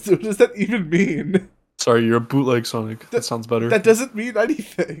Sonic. What does that even mean? Sorry, you're a bootleg Sonic. That sounds better. That doesn't mean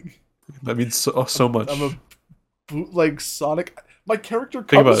anything. That means so much. I'm a bootleg Sonic. My character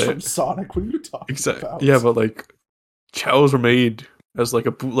Think comes about from it. Sonic. What are you talking about? Yeah, but like, Chows were made as like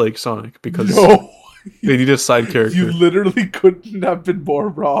a bootleg Sonic because no, they need a side character. you literally couldn't have been more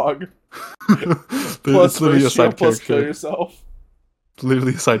wrong. It's literally a side plus kill character. yourself.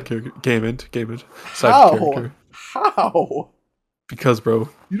 Literally a side character. Game it. Side How? character. How? Because, bro.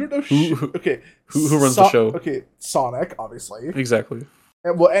 You don't know Who- Okay. who runs the show? Okay, Sonic, obviously. Exactly.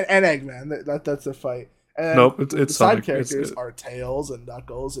 And, well, and Eggman. That's a fight. And Nope, the it's side Sonic. characters are Tails and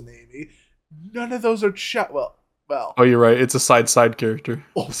Knuckles and Amy. None of those are well. Oh, you're right. It's a side character.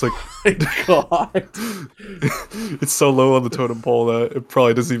 Oh It's like my god. it's so low on the totem pole that it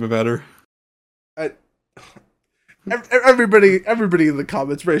probably doesn't even matter. Everybody in the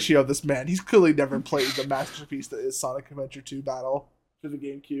comments ratio of this man. He's clearly never played the masterpiece that is Sonic Adventure 2 Battle for the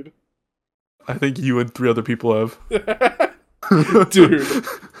GameCube. I think you and 3 other people have. Dude.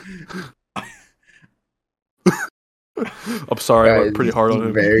 I'm sorry, I Guys, went pretty hard on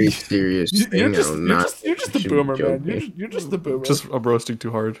him. Very serious You're thing. just the should boomer, be man. joking. You're just the boomer. I'm roasting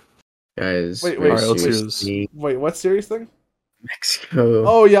too hard. Guys, Wait, very alright, let's hear seriously, Wait, what serious thing? Mexico.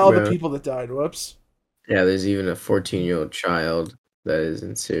 Oh yeah, all the bro. people that died. Whoops. Yeah, there's even a 14-year-old child that is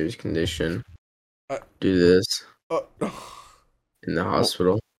in serious condition Uh, due to this Uh, in the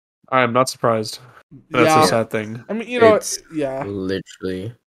hospital. I am not surprised. That's yeah. a sad thing. I mean, you know, It's yeah.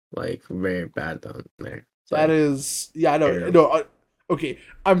 literally like very bad down there. It's That like, is, yeah, Yeah. no. Okay,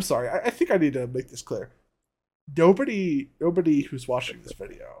 I'm sorry. I think I need to make this clear. Nobody who's watching this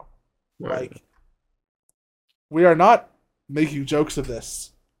video, like, we are not making jokes of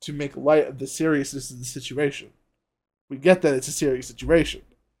this to make light of the seriousness of the situation. We get that it's a serious situation,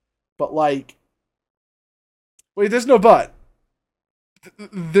 but like, wait, there's no but.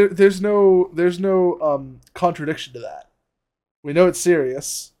 There's no contradiction to that. We know it's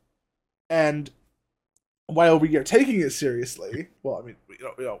serious, and while we are taking it seriously, well, I mean,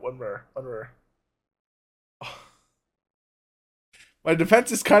 when we're my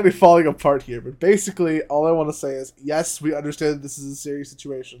defense is kind of falling apart here, but basically, all I want to say is, yes, we understand that this is a serious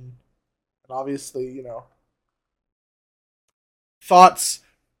situation, and obviously, thoughts,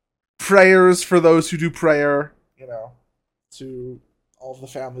 prayers for those who do prayer, to all of the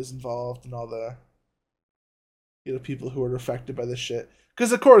families involved and all the, people who are affected by this shit.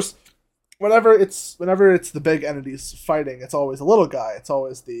 Because of course, whenever it's the big entities fighting, it's always a little guy. It's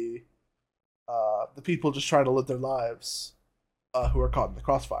always the the people just trying to live their lives who are caught in the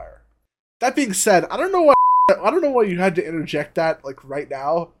crossfire. That being said, I don't know why you had to interject that like right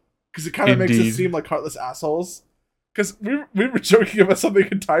now, because it kind of makes us seem like heartless assholes. Because we were joking about something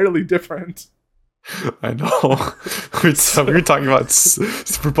entirely different. I know. we were talking about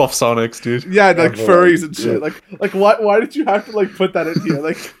super buff Sonics, dude. Yeah, like furries and shit. Like why did you have to like put that in here?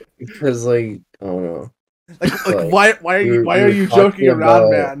 Like because like I don't know. Like why are you joking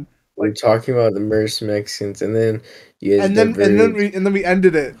around, man? Like, we're talking about the mercs Mexicans, and then you guys and then we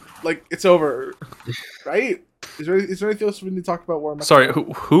ended it. Like it's over, right? Is there anything else we need to talk about? War Sorry,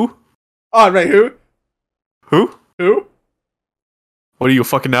 who? Oh, right, who? Who? What are you, a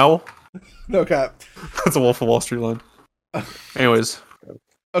fucking owl? No cap. That's a Wolf of Wall Street line. Anyways.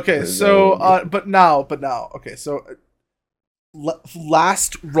 Okay, so but now. Okay, so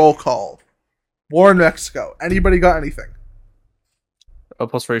last roll call. War in Mexico. Anybody got anything?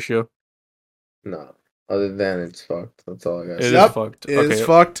 Plus ratio. No. Other than it's fucked. That's all I got. It is fucked. It is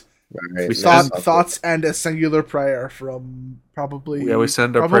fucked. Right, Thoughts and a singular prayer from probably. Yeah, we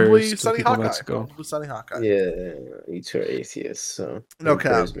send our prayers to people in Mexico. Probably Sunny Hawkeye. Yeah, each are atheists, so no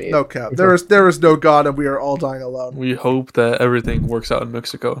cap. There is no God, and we are all dying alone. We hope that everything works out in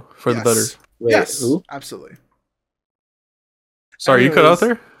Mexico for the better. Wait, yes, who? Absolutely. Sorry, you cut out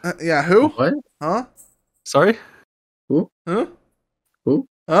there? Yeah, who? What? Huh? Sorry? Who? Huh? Who?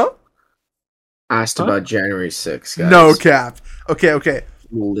 Huh? Asked about January 6th, guys. No cap. Okay.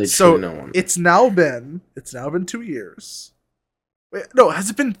 Literally so no one. It's now been 2 years. Wait, no, has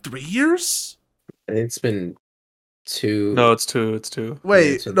it been 3 years? I think it's been 2. No, it's 2. It's 2.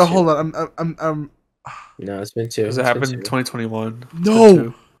 Wait, no, 2. Hold on. I'm. No, it's been 2. Because it happened in 2021.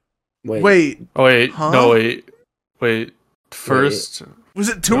 No. Wait. Oh wait. Huh? No wait. First. Was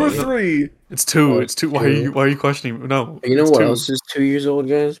it 2 or 3? It's 2. Oh, it's 2. Why are you questioning? No. You know what else is 2 years old,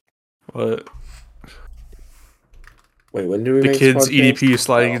 guys? What? Wait, when do we the make kids' podcast? EDP is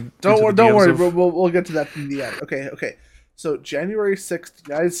sliding in. Don't worry. We'll get to that in the end. Okay. So January 6th,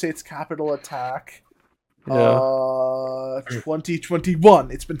 United States Capitol attack. Yeah.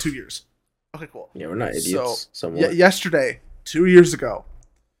 2021. It's been 2 years. Okay, cool. Yeah, we're not idiots. So, yesterday, 2 years ago.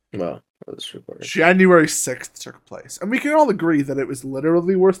 Well, let's record it. January 6th took place. And we can all agree that it was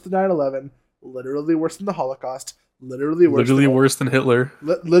literally worse than 9/11, literally worse than the Holocaust, literally worse than Hitler.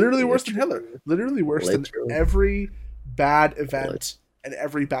 Literally worse than Hitler. Literally worse than every bad event and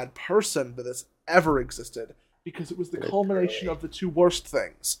every bad person that has ever existed, because it was the culmination of the two worst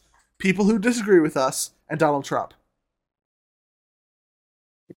things: people who disagree with us and Donald Trump.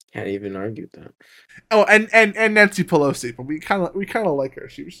 Can't even argue that. Oh, and Nancy Pelosi, but we kind of like her.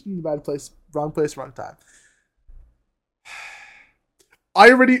 She was in the bad place, wrong time.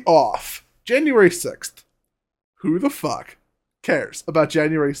 Irony off. January 6th. Who the fuck cares about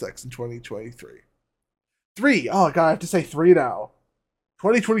January 6th in 2023? 3. Oh god, I have to say 3 now.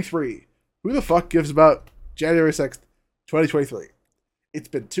 2023. Who the fuck gives about January 6th, 2023? It's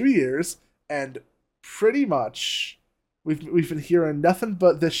been 2 years, and pretty much we've been hearing nothing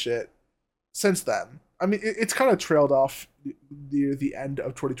but this shit since then. I mean, it's kind of trailed off near the end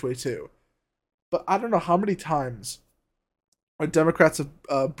of 2022. But I don't know how many times Democrats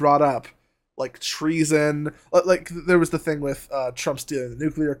have brought up like treason. Like there was the thing with Trump stealing the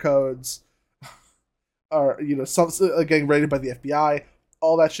nuclear codes, or some getting raided by the FBI,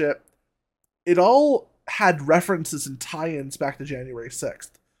 all that shit. It all had references and tie-ins back to January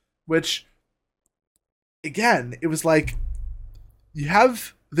 6th, which, again, it was like you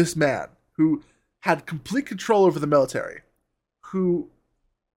have this man who had complete control over the military, who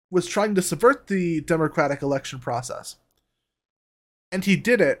was trying to subvert the democratic election process. And he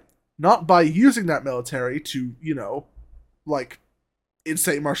did it not by using that military to, like,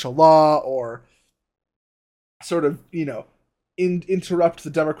 instate martial law or sort of, interrupt the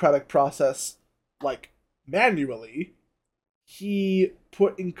democratic process, like, manually. He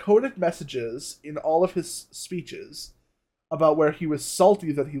put encoded messages in all of his speeches about where he was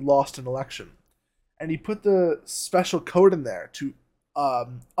salty that he lost an election. And he put the special code in there to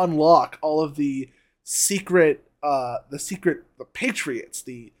unlock all of the secret patriots,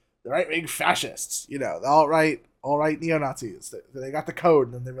 the right-wing fascists, the alt-right neo-Nazis. They got the code,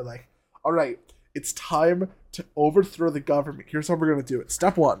 and then they were like, all right, it's time to overthrow the government. Here's how we're going to do it.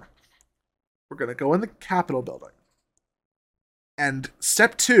 Step 1, we're going to go in the Capitol building. And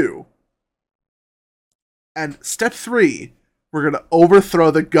step 2, and step 3, we're going to overthrow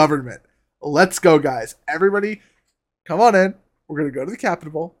the government. Let's go, guys. Everybody, come on in. We're going to go to the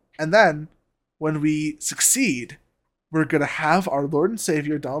Capitol, and then when we succeed, we're going to have our Lord and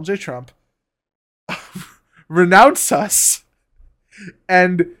Savior, Donald J. Trump, renounce us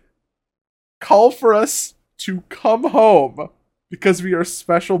and call for us to come home because we are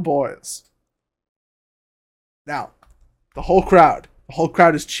special boys. Now, the whole crowd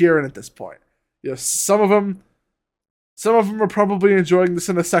is cheering at this point. You know, some of them are probably enjoying this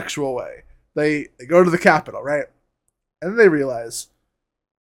in a sexual way. They go to the Capitol, right? And then they realize,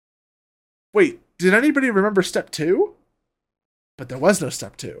 wait, did anybody remember step 2? But there was no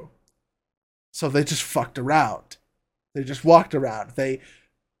step 2. So they just fucked around. They just walked around. I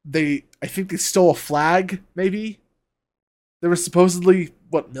think they stole a flag, maybe? There was supposedly,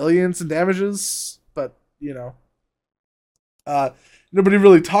 millions in damages? But, nobody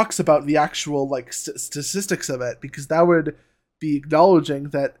really talks about the actual, statistics of it, because that would be acknowledging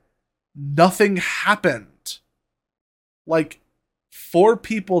that nothing happened. 4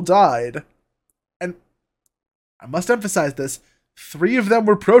 people died, and I must emphasize this, 3 of them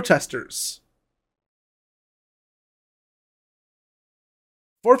were protesters.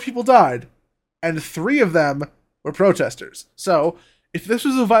 4 people died, and 3 of them were protesters. So, if this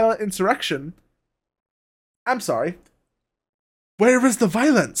was a violent insurrection, I'm sorry, where was the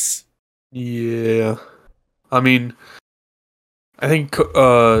violence? Yeah. I mean, I think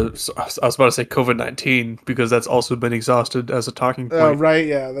I was about to say COVID-19 because that's also been exhausted as a talking point. Right,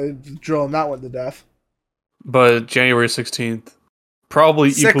 yeah, they drilling that one to death. But January 16th, probably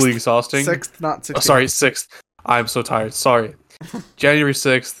equally exhausting. 6th, not 16th. Sorry, 6th. I'm so tired. Sorry. January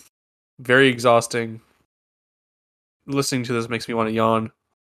 6th, very exhausting. Listening to this makes me want to yawn.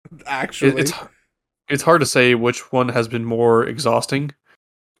 Actually. It's hard to say which one has been more exhausting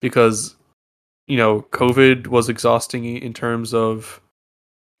because, COVID was exhausting in terms of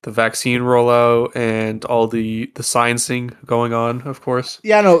the vaccine rollout and all the sciencing going on, of course.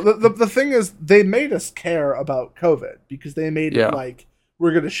 Yeah, no, the thing is, they made us care about COVID because they made it like,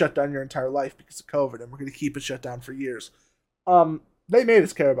 we're going to shut down your entire life because of COVID and we're going to keep it shut down for years. They made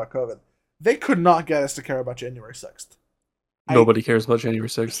us care about COVID. They could not get us to care about January 6th. Nobody cares about January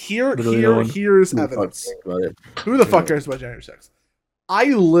 6th. Here's evidence. Who the fuck cares about January 6th? I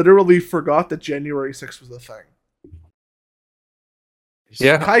literally forgot that January 6th was a thing.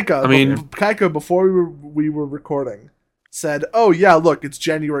 Yeah, Kaika, before we were recording, said, "Oh yeah, look, it's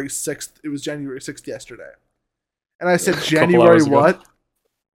January 6th. It was January 6th yesterday." And I said, "January what?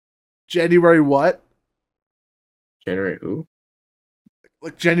 January what? January who?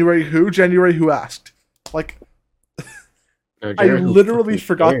 Like January who? January who asked? Like, no, I literally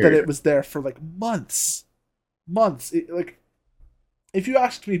forgot that it was there for months. If you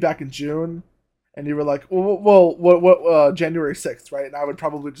asked me back in June, and you were like, well, what, January 6th, right? And I would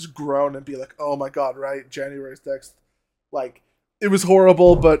probably just groan and be like, oh my god, right? January 6th. It was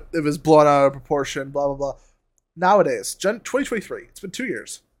horrible, but it was blown out of proportion, blah, blah, blah. Nowadays, 2023, it's been 2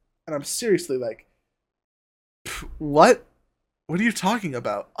 years. And I'm seriously like, what? What are you talking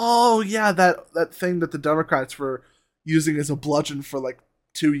about? Oh, yeah, that thing that the Democrats were using as a bludgeon for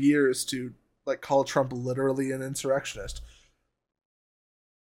 2 years to call Trump literally an insurrectionist.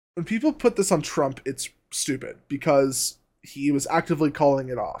 When people put this on Trump, it's stupid because he was actively calling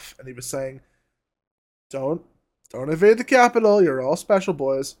it off, and he was saying, "Don't invade the Capitol. You're all special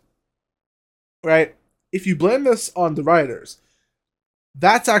boys." Right? If you blame this on the rioters,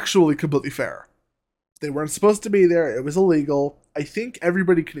 that's actually completely fair. They weren't supposed to be there. It was illegal. I think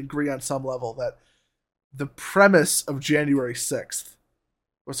everybody can agree on some level that the premise of January 6th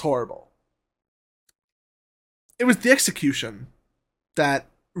was horrible. It was the execution that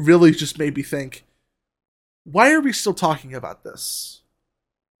really just made me think, why are we still talking about this?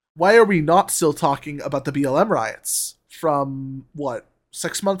 Why are we not still talking about the BLM riots from,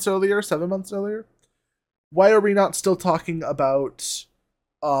 6 months earlier, 7 months earlier? Why are we not still talking about,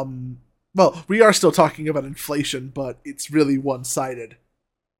 we are still talking about inflation, but it's really one-sided.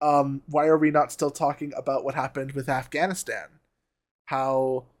 Why are we not still talking about what happened with Afghanistan?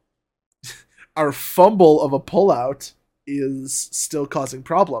 How our fumble of a pullout is still causing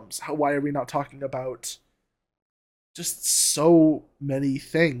problems. Why are we not talking about just so many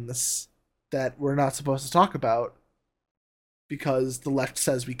things that we're not supposed to talk about because the left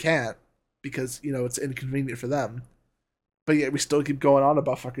says we can't, because, it's inconvenient for them. But yet we still keep going on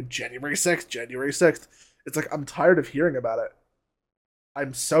about fucking January 6th, January 6th. It's I'm tired of hearing about it.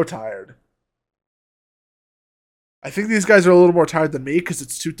 I'm so tired. I think these guys are a little more tired than me because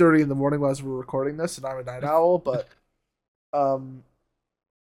it's 2:30 in the morning as we're recording this and I'm a night owl, but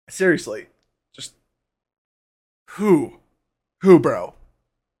seriously, just who, bro?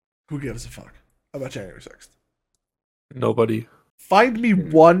 Who gives a fuck about January 6th? Nobody. Find me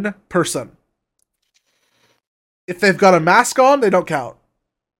one person. If they've got a mask on, they don't count.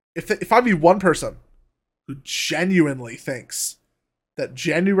 If find me one person who genuinely thinks that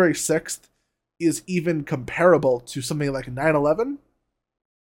January 6th is even comparable to something like 9/11,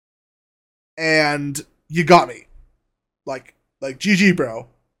 and you got me. Like GG, bro.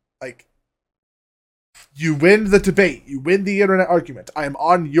 Like, you win the debate. You win the internet argument. I am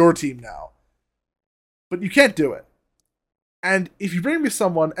on your team now. But you can't do it. And if you bring me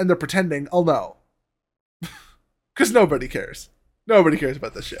someone and they're pretending, I'll know. Because nobody cares. Nobody cares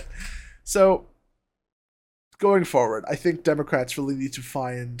about this shit. So, going forward, I think Democrats really need to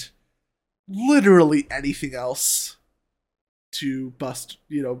find literally anything else to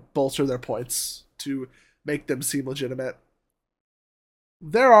bolster their points, to make them seem legitimate.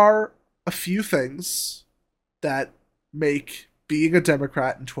 There are a few things that make being a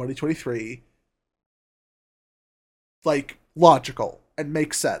Democrat in 2023 like logical and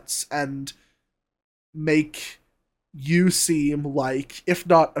make sense and make you seem like, if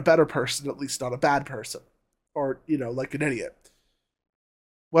not a better person, at least not a bad person, or like an idiot.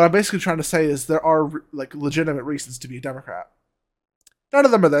 What I'm basically trying to say is there are like legitimate reasons to be a Democrat. None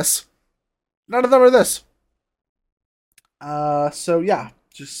of them are this. None of them are this. So yeah,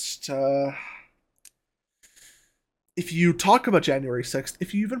 just if you talk about January 6th,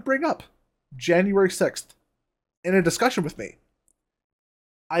 if you even bring up January 6th in a discussion with me,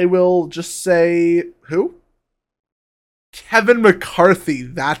 I will just say, who? Kevin McCarthy,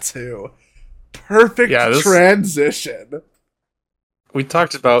 that's who. Perfect transition. We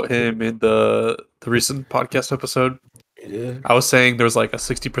talked about him in the recent podcast episode. Yeah. I was saying there was like a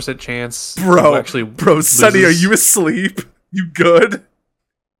 60% chance. Bro, Sonny, loses. are you asleep? You good?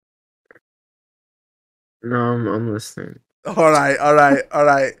 No, I'm listening. All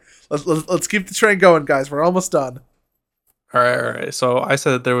right. Let's keep the train going, guys. We're almost done. All right. So I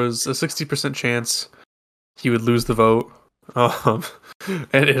said there was a 60% chance he would lose the vote,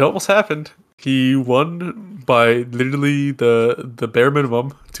 and it almost happened. He won by literally the bare minimum,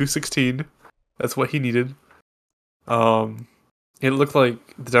 216. That's what he needed. It looked like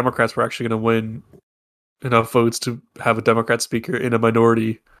the Democrats were actually going to win enough votes to have a Democrat speaker in a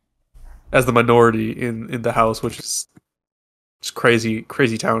minority, as the minority in the House, which is just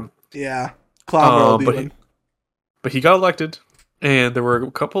crazy town. Yeah, clown world even. But he got elected, and there were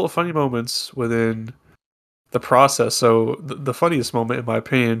a couple of funny moments within the process. So the funniest moment, in my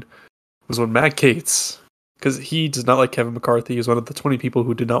opinion, was when Matt Gaetz, because he does not like Kevin McCarthy, he was one of the 20 people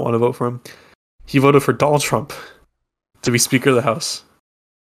who did not want to vote for him. He voted for Donald Trump to be Speaker of the House.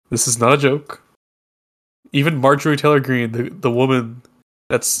 This is not a joke. Even Marjorie Taylor Greene, the woman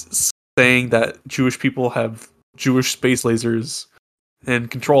that's saying that Jewish people have Jewish space lasers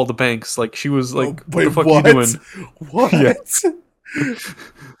and control the banks, like, she was like, wait, what the fuck are you doing? What? Yeah.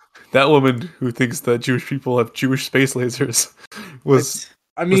 That woman who thinks that Jewish people have Jewish space lasers was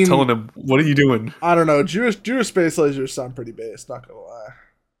telling him, what are you doing? I don't know. Jewish space lasers sound pretty base, not gonna lie.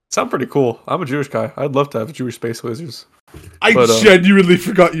 Sound pretty cool. I'm a Jewish guy. I'd love to have Jewish space lasers. I genuinely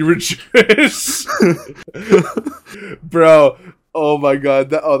forgot you were Jewish. Bro, oh my god.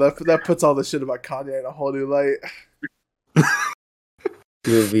 That puts all the shit about Kanye in a whole new light.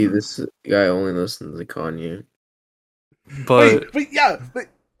 This guy only listens to Kanye. But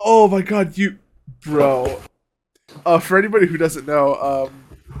oh my god, bro. For anybody who doesn't know,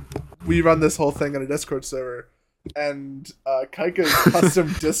 we run this whole thing on a Discord server, and Kaika's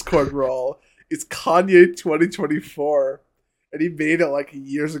custom Discord role is Kanye 2024, and he made it like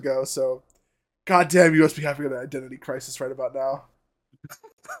years ago. So, goddamn, you must be having an identity crisis right about now. I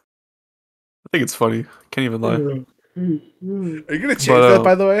think it's funny. Can't even lie. Are you gonna change that,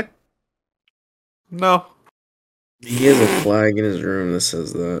 by the way? No. He has a flag in his room that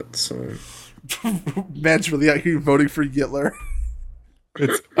says that. So, man's really out here voting for Hitler.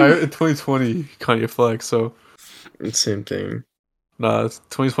 It's 2020 Kanye flag, so it's same thing. Nah,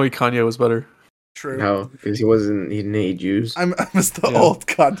 2020 Kanye was better. True. How? Because he didn't hate Jews. I miss the old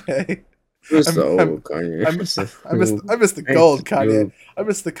Kanye. I miss the old Kanye. I miss the gold Kanye. I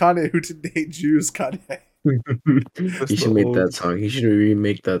miss the Kanye who didn't hate Jews Kanye. He should make that song. He should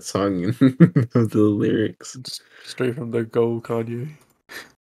remake that song of the lyrics. Straight from the gold Kanye.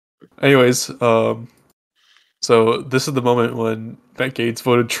 Anyways, so this is the moment when Matt Gaetz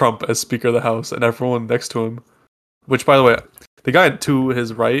voted Trump as Speaker of the House, and everyone next to him, which, by the way, the guy to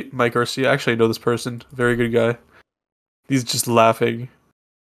his right, Mike Garcia, actually I know this person, very good guy. He's just laughing.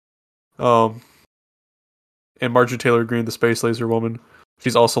 And Marjorie Taylor Greene, the space laser woman,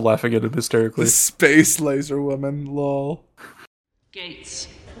 she's also laughing at him hysterically. The space laser woman, lol. Gaetz.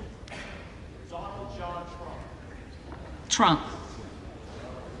 Trump.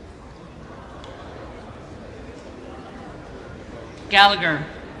 Gallagher.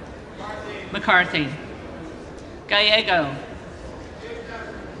 McCarthy. Gallego.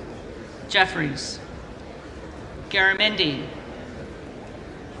 Jeffries. Garamendi.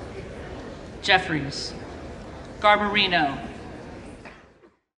 Jeffries. Garbarino.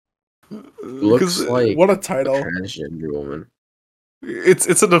 Looks Because like What a a title. transgender woman.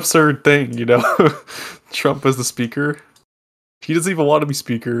 it's an absurd thing, you know. Trump as the speaker. He doesn't even want to be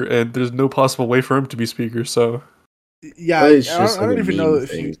speaker, and there's no possible way for him to be speaker. So Yeah, Well, it's I just don't like a even know meme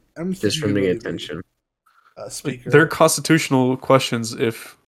if you. thing, I don't think just you for him can to really get be attention. a like, there are speaker. constitutional questions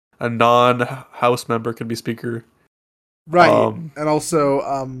if a non-House member can be speaker. Right. Um, And also,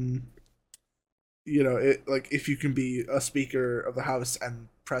 it like if you can be a speaker of the House and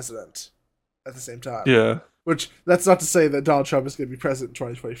president at the same time. yeah, Which that's not to say that Donald Trump is going to be president in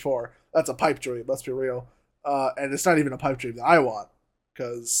 2024. That's a pipe dream. Let's be real. And it's not even a pipe dream that I want,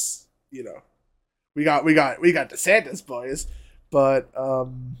 because we got DeSantis, boys, but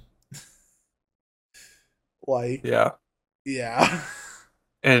like yeah. yeah,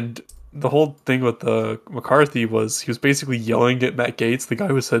 And the whole thing with the McCarthy was he was basically yelling at Matt Gaetz, the guy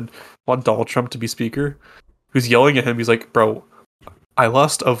who said want Donald Trump to be speaker. He was yelling at him. He's like, "Bro, I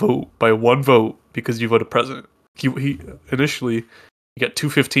lost a vote by one vote because you voted president." He initially he got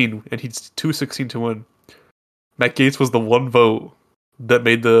 215 and he's 216 to win. Matt Gaetz was the one vote that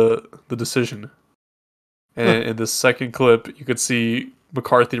made the decision. And in the second clip, you could see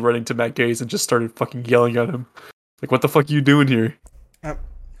McCarthy running to Matt Gaetz and just started fucking yelling at him. Like, what the fuck are you doing here?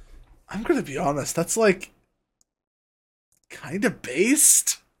 I'm gonna be honest. That's like kind of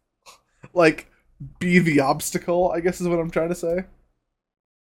based. Like, be the obstacle, I guess is what I'm trying to say.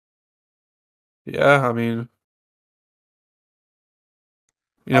 Yeah, I mean,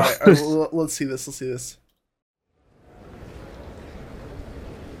 you know, All right, let's see this. Let's see this.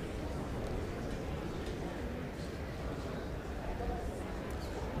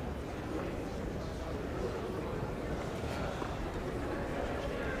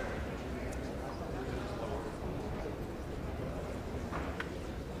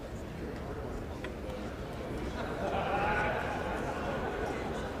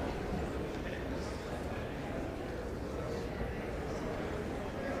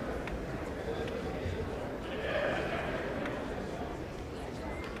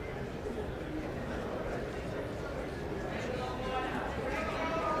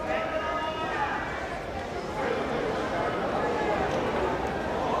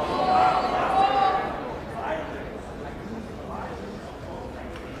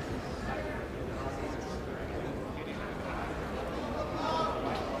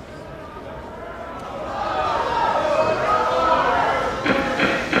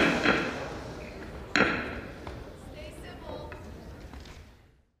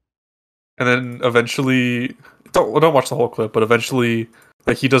 and then eventually, don't watch the whole clip, but eventually,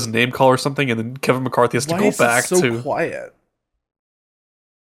 like he does a name call or something, and then Kevin McCarthy has to Why go is it back so to. quiet?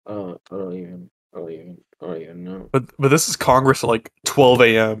 I don't even know. But this is Congress at like 12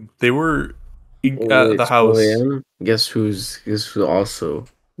 a.m. They were Oh, at the it's 12 House. a.m. Guess who's also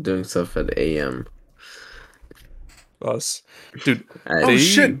doing stuff at AM? Us, dude. At, Oh They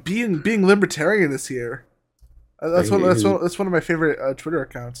shit! Being libertarian is here. That's one. who, That's one of my favorite Twitter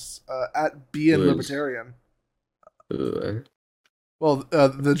accounts. At being who is libertarian. who, Well,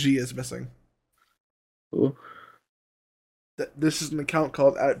 the G is missing. who? This is an account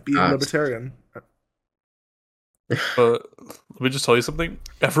called at being Ah, libertarian. But let me just tell you something.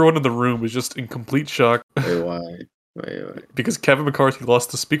 Everyone in the room was just in complete shock Wait, why? Wait. because Kevin McCarthy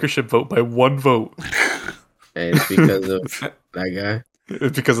lost the speakership vote by one vote. And it's because of that guy?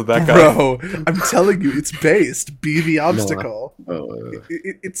 It's because of that guy. Bro, I'm telling you, it's based. Be the obstacle. Oh, wait.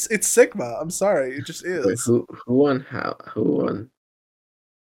 It's Sigma. I'm sorry, it just Wait, is. who won? Who won?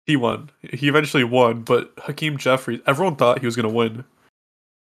 He won. He eventually won, but Hakeem Jeffries, everyone thought he was going to win.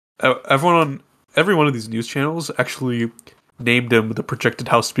 Everyone on every one of these news channels actually named him the projected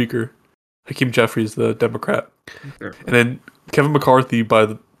House Speaker. Hakeem Jeffries, the Democrat. And then Kevin McCarthy, by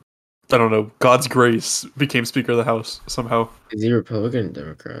the, I don't know, God's grace, became Speaker of the House somehow. Is he Republican or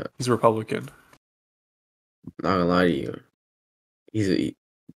Democrat? He's a Republican. Not gonna lie to you.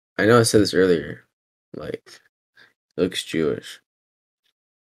 I know I said this earlier. Like, he looks Jewish.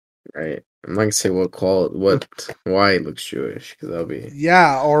 Right? I'm not gonna say why he looks Jewish, because that'll be.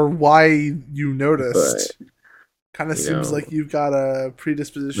 Yeah, or why you noticed. But Kind of you seems know- like you've got a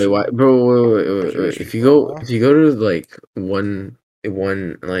predisposition. wait, why, bro? Wait. Jewish If people, huh? you go to like one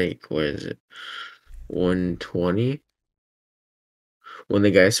like what is it? 120. When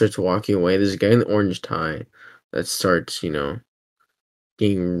the guy starts walking away, there's a guy in the orange tie that starts, trying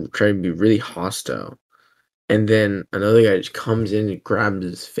to be really hostile. And then another guy just comes in and grabs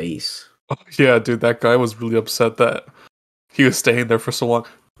his face. Oh, yeah, dude, that guy was really upset that he was staying there for so long.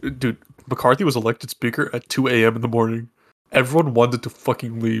 Dude, McCarthy was elected speaker at 2 a.m. in the morning. Everyone wanted to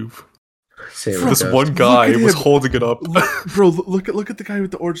fucking leave. Same Bro, with This us. one guy Look at was him. holding it up. Look at the guy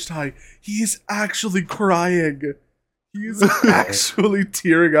with the orange tie. He's actually crying. He's actually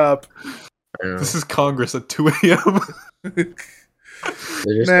tearing up. I know. This is Congress at 2 a.m. They're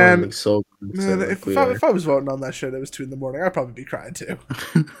just Man, going like so. Man, if I was voting on that shit, it was 2 a.m, I'd probably be crying too.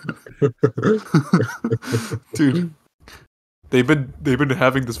 Dude, they've been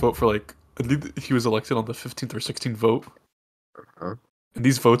having this vote for like, I think he was elected on the 15th or 16th vote. Uh-huh. And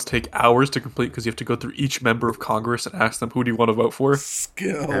these votes take hours to complete because you have to go through each member of Congress and ask them, who do you want to vote for?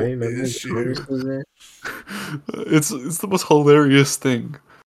 Skill How many members of issue. Congress was there? It's the most hilarious thing.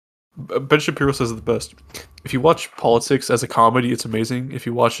 Ben Shapiro says it the best. If you watch politics as a comedy, it's amazing. If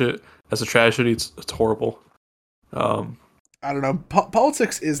you watch it as a tragedy, it's horrible. I don't know.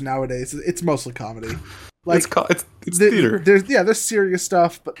 Politics is nowadays. It's mostly comedy. Like it's theater. There's serious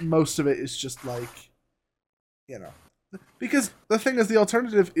stuff, but most of it is just like, you know. Because the thing is, the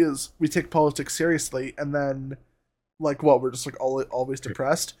alternative is we take politics seriously, and then, like, what, we're just like always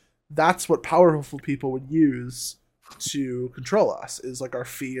depressed. That's what powerful people would use to control us, is like our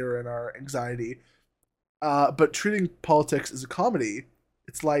fear and our anxiety. But treating politics as a comedy,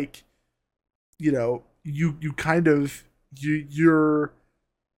 it's like, you know, you kind of you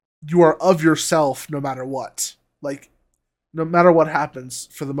are of yourself no matter what. Like, no matter what happens,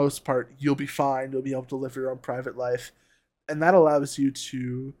 for the most part, you'll be fine. You'll be able to live your own private life. And that allows you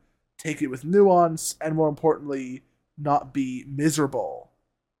to take it with nuance and, more importantly, not be miserable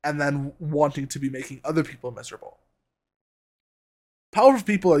and then wanting to be making other people miserable. Powerful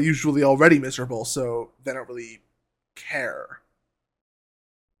people are usually already miserable, so they don't really care.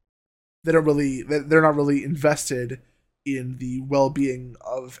 They're not really invested in the well-being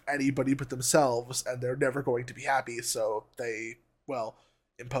of anybody but themselves, and they're never going to be happy, so they, well,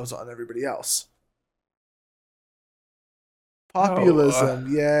 impose it on everybody else.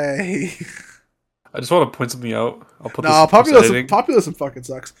 Populism, yay. I just want to point something out. I'll put No, this populism fucking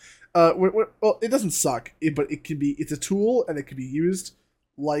sucks. Well, it doesn't suck, but it's a tool, and it can be used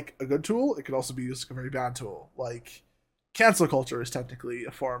like a good tool. It can also be used like a very bad tool. Like, cancel culture is technically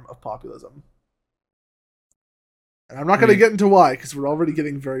a form of populism. And I'm not going to get into why, because we're already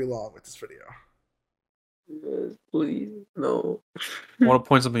getting very long with this video. Yes, please, no. I want to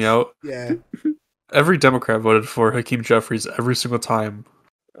point something out. Yeah. Every Democrat voted for Hakeem Jeffries every single time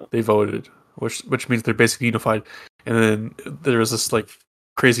they voted, which means they're basically unified. And then there was this like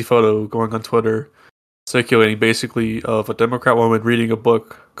crazy photo going on Twitter circulating basically of a Democrat woman reading a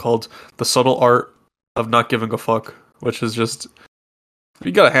book called The Subtle Art of Not Giving a Fuck, which is just,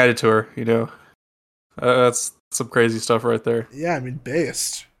 you gotta hand it to her, you know. That's some crazy stuff right there. Yeah, I mean,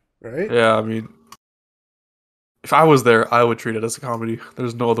 based, right? Yeah, I mean, if I was there, I would treat it as a comedy.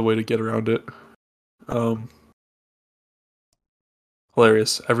 There's no other way to get around it.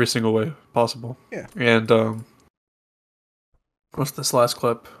 Hilarious, every single way possible. Yeah. And what's this last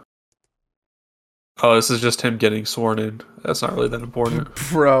clip? Oh, this is just him getting sworn in. That's not really that important.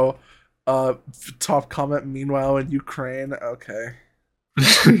 Bro, top comment, meanwhile, in Ukraine. Okay.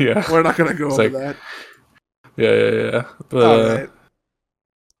 Yeah. We're not going to go It's over like, that. Yeah. But, Alright.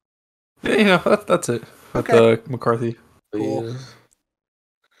 yeah, that's it. Okay. With McCarthy. Cool. Please.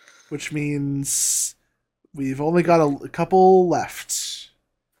 Which means we've only got a couple left.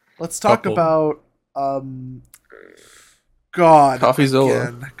 Let's talk about CoffeeZilla.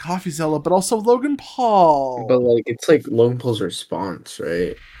 CoffeeZilla, but also Logan Paul. But like, it's like Logan Paul's response,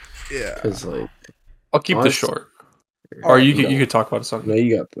 right? Yeah. Because like, I'll keep this honestly- short. All Or right, you could talk about something. no,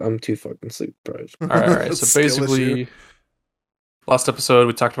 you got. I'm too fucking sleep deprived. All right. So Skill basically, issue. last episode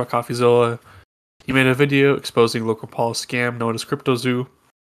we talked about CoffeeZilla. He made a video exposing Logan Paul's scam known as CryptoZoo.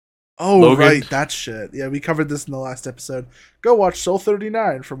 Oh, Logan. right, that shit. Yeah, we covered this in the last episode. Go watch SoL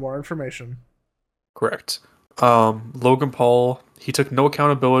 39 for more information. Correct. Logan Paul, he took no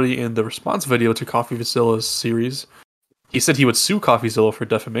accountability in the response video to CoffeeZilla's series. He said he would sue CoffeeZilla for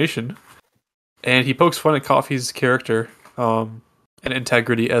defamation, and he pokes fun at Coffee's character and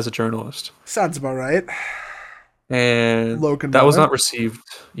integrity as a journalist. Sounds about right. And Logan that was moment. not received.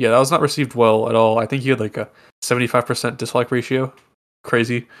 Yeah, that was not received well at all. I think he had like a 75% dislike ratio.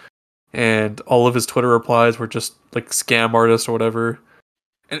 Crazy. And all of his Twitter replies were just like scam artists or whatever.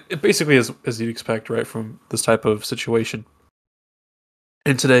 And it basically is as you'd expect, right, from this type of situation.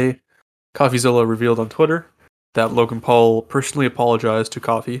 And today, CoffeeZilla revealed on Twitter that Logan Paul personally apologized to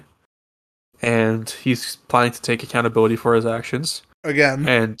Coffee, and he's planning to take accountability for his actions. Again.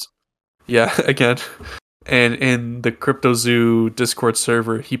 And yeah, again. And in the CryptoZoo Discord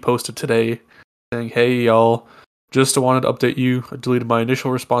server, he posted today saying, "Hey y'all, Just wanted to update you. I deleted my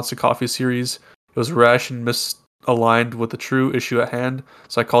initial response to Coffee series. It was rash and misaligned with the true issue at hand,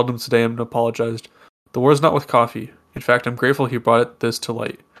 so I called him today and apologized. The war is not with Coffee. In fact, I'm grateful he brought this to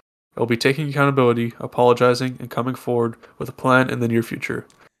light. I will be taking accountability, apologizing, and coming forward with a plan in the near future.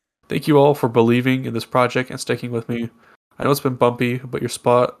 Thank you all for believing in this project and sticking with me. I know it's been bumpy, but your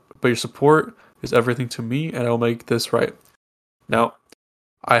support is everything to me, and I will make this right. Now,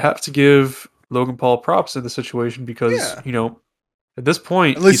 I have to give Logan Paul props in the situation because, Yeah. at this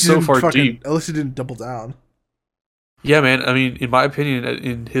point, At least he's you so didn't far deep. At least you didn't double down. Yeah, man. I mean, in my opinion,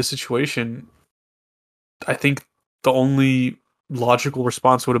 in his situation, I think the only logical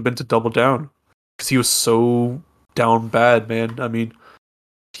response would have been to double down because he was so down bad, man. I mean,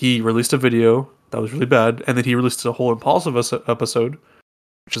 he released a video that was really bad, and then he released a whole Impulsive episode,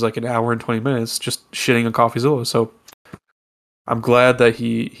 which is like an hour and 20 minutes, just shitting on CoffeeZilla. So I'm glad that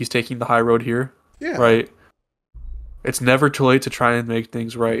he's taking the high road here, Yeah. right? It's never too late to try and make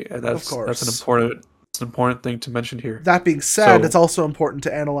things right, and Of that's course. an important thing to mention here. That being said, So- it's also important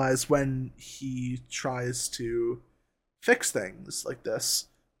to analyze when he tries to fix things like this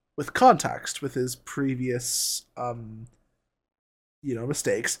with context, with his previous,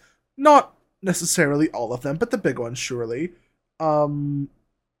 mistakes. Not necessarily all of them, but the big ones, surely. I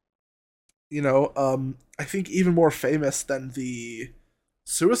think even more famous than the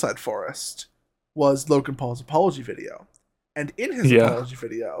Suicide Forest was Logan Paul's apology video. And in his Yeah. apology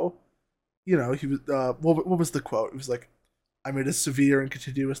video, he was, what was the quote? It was like, I made a severe and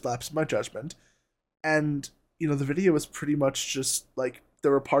continuous lapse in my judgment. And, the video was pretty much just like,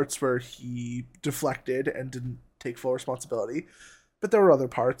 there were parts where he deflected and didn't take full responsibility. But there were other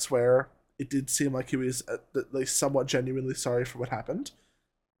parts where it did seem like he was at least somewhat genuinely sorry for what happened.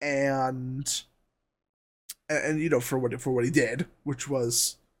 And for what he did, which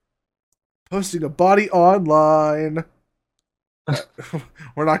was posting a body online.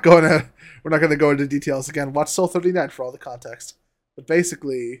 we're not going to go into details again. Watch SoL 39 for all the context. But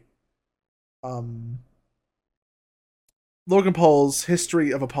basically, Logan Paul's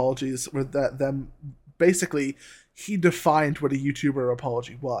history of apologies were that them basically he defined what a YouTuber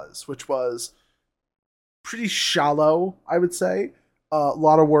apology was, which was pretty shallow, I would say. A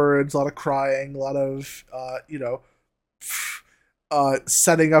lot of words, a lot of crying, a lot of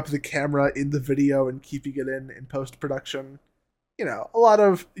setting up the camera in the video and keeping it in post production. A lot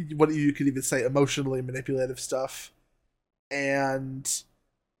of what you could even say emotionally manipulative stuff. And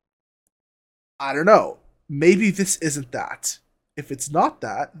I don't know. Maybe this isn't that. If it's not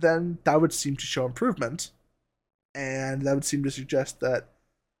that, then that would seem to show improvement. And that would seem to suggest that,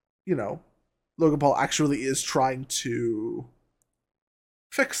 Logan Paul actually is trying to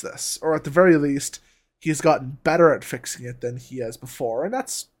fix this. Or at the very least, he's gotten better at fixing it than he has before. And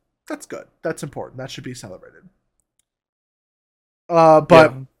that's good. That's important. That should be celebrated.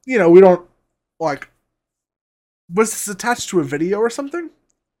 But, we don't, was this attached to a video or something?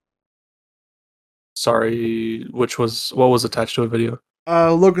 Sorry, what was attached to a video?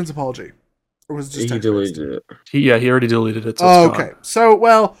 Logan's apology. Or was it just He text-based? deleted it. He already deleted it. So it's Okay. gone. So,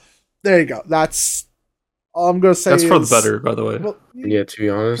 well, there you go. That's all I'm going to say. That's for the better, by the way. Well, Yeah, to be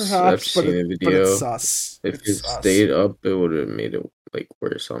honest, I've perhaps, seen the but video. it's sus. If It's it sus. stayed up, it would have made it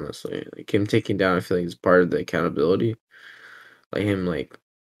worse. Honestly, him taking down, I feel like it's part of the accountability. Him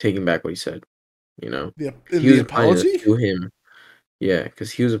taking back what he said. He was applying apology? it to him. Yeah,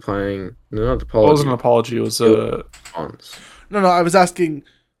 because he was applying not the It apology. wasn't an apology. It was a response. No, I was asking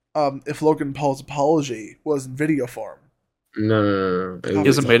if Logan Paul's apology was in video form. No. he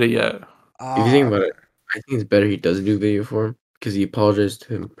hasn't made it yet. If you think about it, I think it's better he doesn't do video for him because he apologized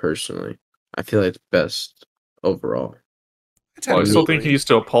to him personally. I feel like it's best overall. I still think he needs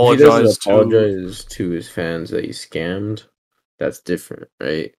to If he apologize doesn't to. apologize to his fans that he scammed, that's different,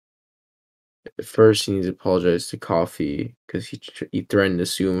 right? First, he needs to apologize to Coffee because he threatened to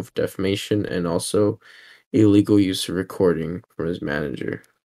sue him for defamation and also illegal use of recording from his manager,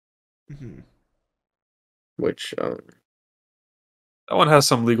 Mm-hmm. which That one has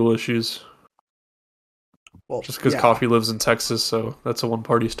some legal issues. Well, Just because yeah. Coffee lives in Texas, so that's a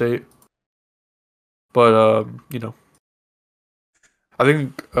one-party state. But I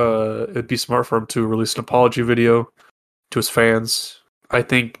think it'd be smart for him to release an apology video to his fans. I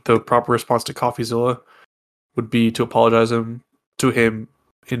think the proper response to CoffeeZilla would be to apologize to him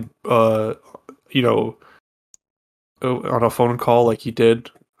in on a phone call like he did.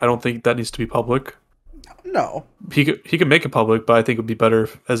 I don't think that needs to be public. No. He could make it public, but I think it would be better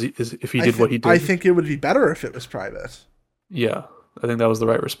if he did what he did. I think it would be better if it was private. Yeah, I think that was the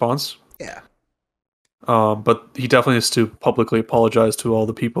right response. Yeah. But he definitely needs to publicly apologize to all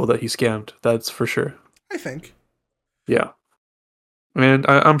the people that he scammed. That's for sure. I think. Yeah, and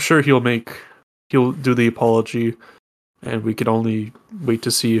I'm sure he'll do the apology, and we can only wait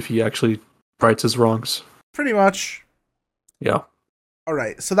to see if he actually rights his wrongs. Pretty much. Yeah. All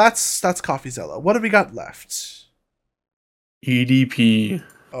right, so that's CoffeeZilla. What have we got left? EDP.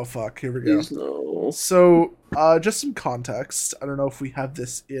 Oh fuck, here we go. Please no. So, just some context. I don't know if we have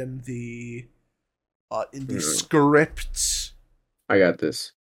this in the script. I got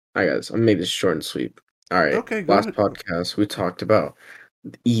this. I'll make this short and sweet. All right. Okay, go Last ahead. podcast we talked about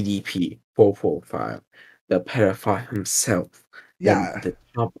the EDP 445, the pedophile himself. Yeah. The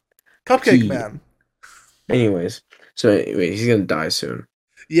top Cupcake key. Man. Anyways, he's gonna die soon.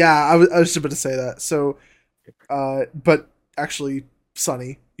 Yeah, I was just about to say that. So, but actually,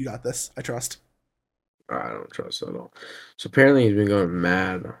 Sonny, you got this. I trust. I don't trust at all. So apparently he's been going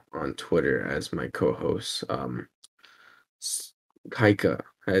mad on Twitter as my co-host Kaika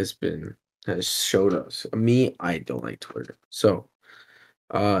has showed us. Me, I don't like Twitter. So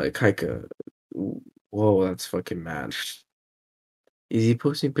Kaika, whoa, that's fucking mad. Is he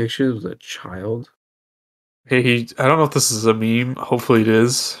posting pictures with a child? Hey, I don't know if this is a meme. Hopefully it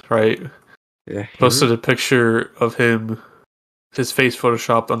is, right? Yeah, Posted a picture of his face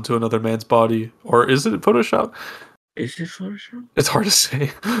photoshopped onto another man's body. Or is it Photoshop? Is it Photoshop? It's hard to say.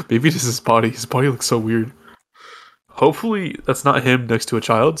 Maybe it is his body. His body looks so weird. Hopefully that's not him next to a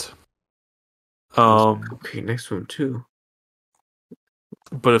child. Okay, next one too.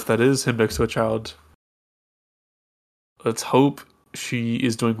 But if that is him next to a child, let's hope she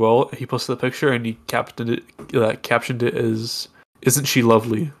is doing well. He posted the picture and he captioned it as "Isn't she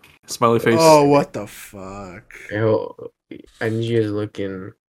lovely?" Smiley face. Oh, what the fuck! I need you to look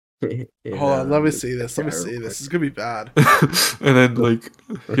in. Hold on, let me see this. Let me see this. It's gonna be bad. And then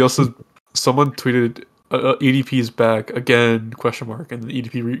he also someone tweeted EDP is back again ? And then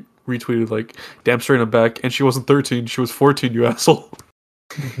EDP retweeted damn straight I'm back, and she wasn't 13, she was 14. You asshole.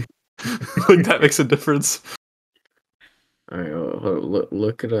 That makes a difference. All right,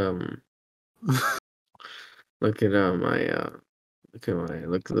 look at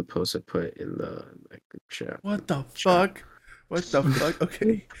the post I put in the group chat. What the fuck? What the fuck?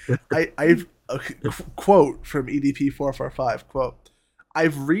 Okay, I've quote from EDP 445 quote.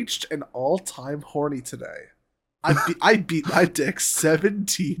 I've reached an all-time horny today. I beat my dick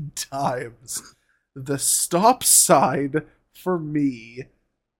 17 times. The stop sign for me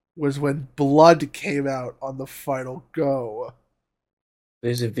was when blood came out on the final go.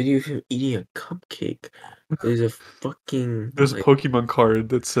 There's a video of him eating a cupcake. There's a Pokemon card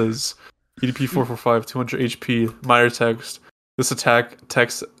that says EDP 445 200 HP minor text. This attack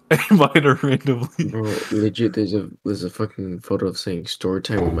text a minor randomly. Bro, legit. There's a fucking photo of saying story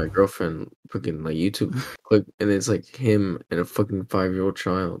time with my girlfriend. Fucking YouTube click, and it's him and a fucking 5-year-old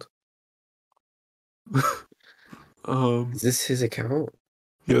child. Is this his account?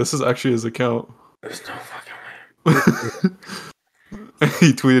 Yeah, this is actually his account. There's no fucking way.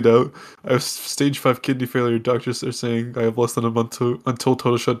 He tweeted out, I have stage 5 kidney failure. Doctors are saying I have less than a month until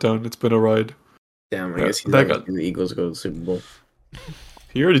total shutdown. It's been a ride. Damn, I guess he's not gonna see the Eagles go to the Super Bowl.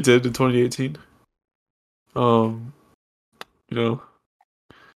 He already did in 2018.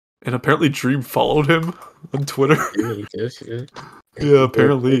 And apparently Dream followed him on Twitter. Yeah, he did. Yeah,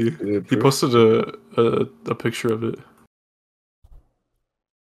 apparently. He posted a picture of it.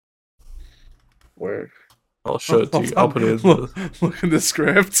 Where? I'll show it to you. I'll put it in Look in the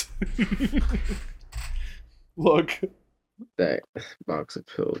script. Look. That box of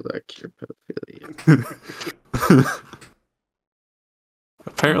pills that cure pedophilia.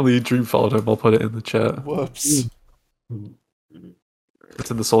 Apparently Dream followed him. I'll put it in the chat. Whoops. It's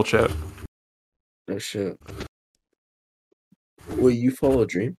in the Soul chat. Oh shit. Wait, you follow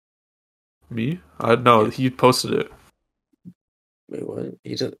Dream? Me? No, he posted it. Wait, what?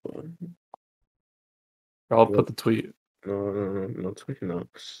 He does what? I'll put the tweet. No, tweet, no.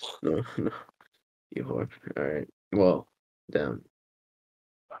 You whore. Alright. Well, damn,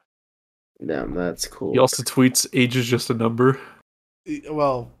 that's cool. He also tweets age is just a number.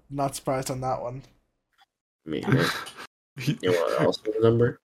 Well, not surprised on that one. You know what else is a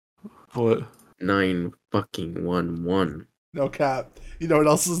number? What? 911. No cap. You know what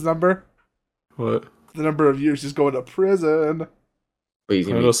else is a number? What? The number of years he's going to prison. I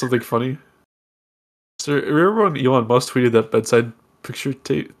know something funny. So remember when Elon Musk tweeted that bedside picture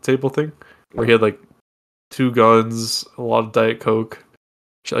table thing? Where he had 2 guns, a lot of Diet Coke,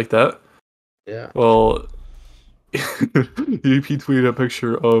 shit like that? Yeah. Well, he tweeted a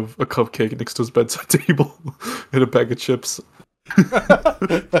picture of a cupcake next to his bedside table and a bag of chips.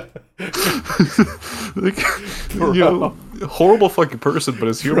 horrible fucking person, but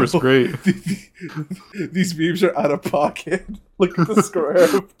his humor's great. These memes are out of pocket. Look at the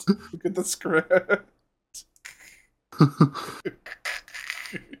script. Look at the script.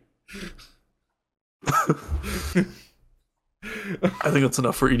 I think that's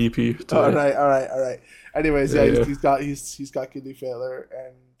enough for EDP today. All right. Anyways, yeah, Yeah. he's got kidney failure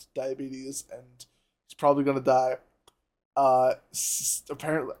and diabetes, and he's probably gonna die.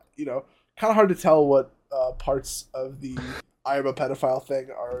 Apparently, kind of hard to tell what parts of the "I am a pedophile" thing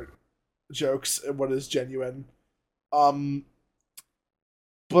are jokes and what is genuine. But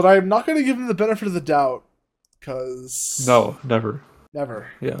I'm not gonna give him the benefit of the doubt, because No, never. never.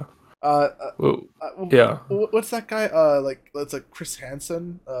 Yeah. Well, Yeah. What's that guy? It's like Chris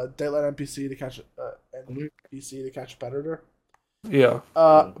Hansen, Dateline NPC to catch NPC to catch a predator. Yeah.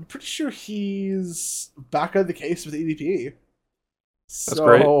 I'm pretty sure he's back on the case with EDP. That's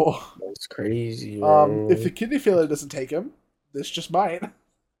great. That's crazy, bro. If the kidney failure doesn't take him, this just might.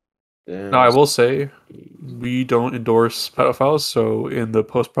 Damn. Now, I will say, we don't endorse pedophiles, so in the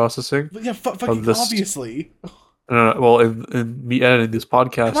post-processing, But yeah, fucking this- obviously. well, in me editing this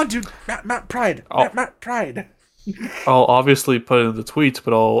podcast, Come on, dude. Matt Pride. Oh. Matt Pride. I'll obviously put it in the tweets,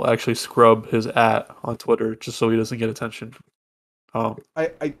 but I'll actually scrub his on Twitter just so he doesn't get attention.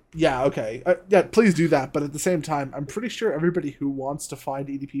 Yeah, okay. Yeah, please do that. But at the same time, I'm pretty sure everybody who wants to find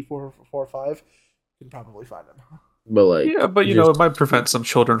EDP 445 can probably find him. But Yeah, but it might prevent some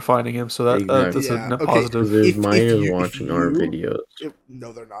children finding him, so that's Exactly. Yeah, a net okay. positive. there's If minors you- watching if our you- videos.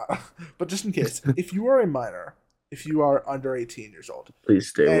 No, they're not. But just in case, if you are a minor, if you are under 18 years old, Please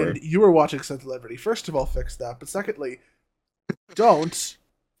stay away. and you are watching Sense of Liberty, first of all, fix that. But secondly, don't.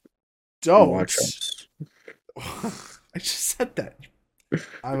 Watch us. I just said that.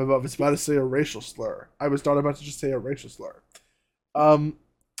 I was about to say a racial slur. I was not about to just say a racial slur.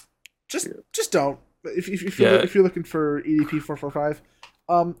 Just don't. If you're looking for EDP 445,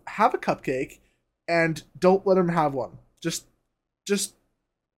 have a cupcake, and don't let him have one. Just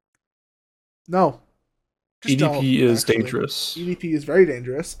no. Just don't, EDP is actually. dangerous. EDP is very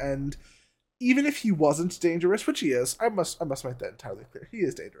dangerous, and even if he wasn't dangerous, which he is, I must make that entirely clear. He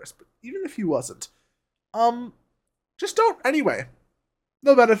is dangerous, but even if he wasn't, just don't anyway.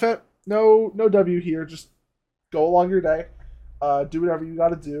 No benefit, no W here. Just go along your day, do whatever you got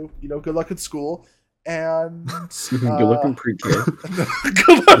to do. Good luck at school, and Good looking pre-K.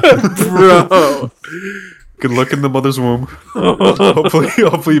 good luck, bro. Good luck in the mother's womb.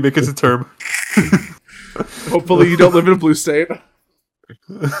 hopefully you make it to term. Hopefully you don't live in a blue state.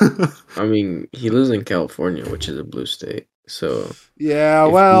 I mean, he lives in California, which is a blue state. So Yeah,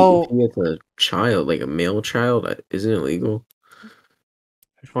 if well, he has a child, like a male child, isn't it legal?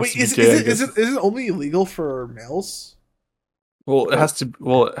 wait, is it only illegal for males? Well, it has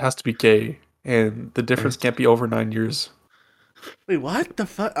to be gay, and the difference can't be over 9 years. Wait, what the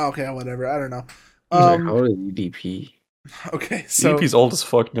fuck? Okay, whatever. I don't know. How old is EDP? Okay, so EDP's old as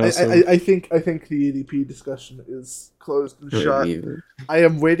fuck now. So. I think the EDP discussion is closed and shut. I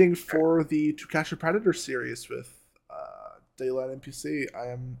am waiting for the To Catch a Predator series with Daylight NPC. I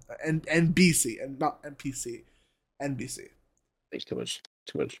am NBC and not NPC, NBC. Thanks too much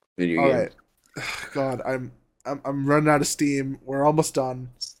video All game. right, God, I'm running out of steam. We're almost done.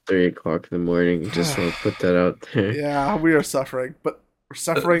 It's 3:00 in the morning. Just want to put that out there. Yeah, we are suffering, but we're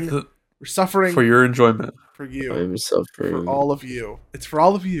suffering. We're suffering for your enjoyment. for you, I'm suffering. for all of you. It's for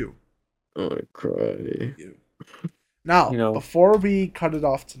all of you. I want to cry. Now, before we cut it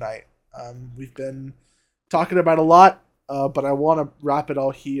off tonight, we've been talking about a lot, but I want to wrap it all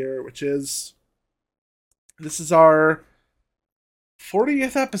here, which is this is our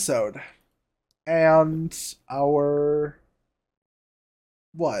 40th episode, and our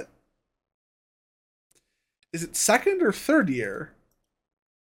what? Is it second or third year?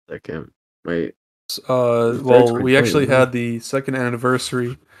 Second. Wait. Well, we actually 2020, had the second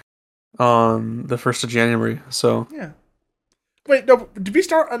anniversary on the 1st of January. So, Yeah. Wait, no, did we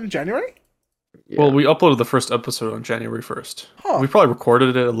start on January? Yeah. well, we uploaded the first episode on January 1st. Huh. We probably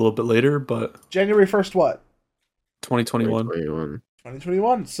recorded it a little bit later, but January 1st, what? 2021. 2021.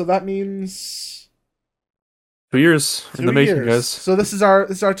 2021. So that means 2 years in the 2 making, years. guys. So this is our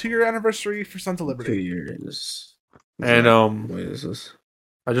 2-year anniversary for Sons of 2 Liberty. years. And What is this?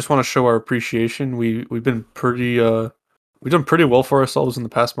 I just want to show our appreciation. We've been we've done pretty well for ourselves in the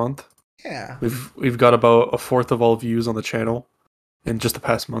past month. Yeah. We've got about a fourth of all views on the channel in just the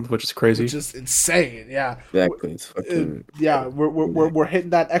past month, which is crazy. Which is insane. Yeah. Exactly. It's fucking. Yeah, we're hitting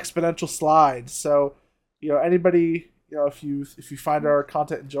that exponential slide. So, anybody, if you find our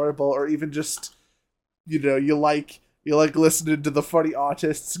content enjoyable, or even just, you like listening to the funny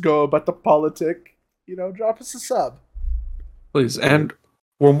artists go about the politic, drop us a sub. Please. And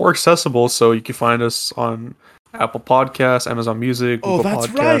we're more accessible, so you can find us on Apple Podcasts, Amazon Music, Oh, Google that's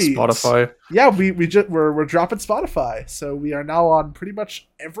Podcasts, right. Spotify. Yeah, we're dropping Spotify, so we are now on pretty much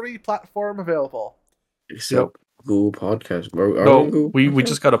every platform available. Except Google Podcast. Are we on No, Google we Podcast?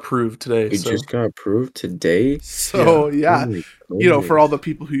 just got approved today, We so just got approved today. So Yeah. yeah, Oh my you know, for all the goodness.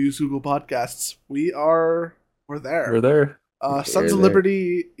 people who use Google Podcasts, we're there. we're there. Sons of You're there.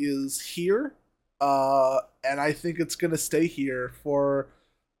 Liberty is here, and I think it's gonna stay here for,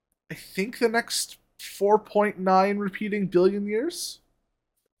 I think, the next 4.9 repeating billion years.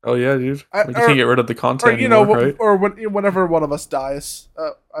 Oh yeah, dude. I- Like, you can't get rid of the Or content you know, anymore, right? or whenever one of us dies,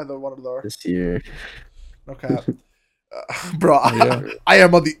 either one of those. This year. Okay, bro, Oh, yeah. I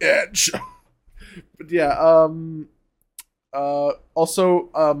am on the edge. But yeah, also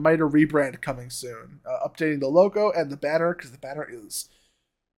a minor rebrand coming soon, updating the logo and the banner, because the banner is,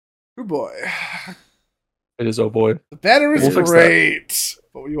 oh boy, It is, oh boy. the banner is We'll fix that. great,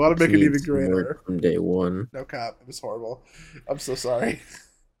 but we want to make it even Needs more greater. from day one. No cap, it was horrible. I'm so sorry.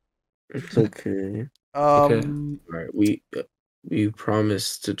 It's okay. Okay. Alright, we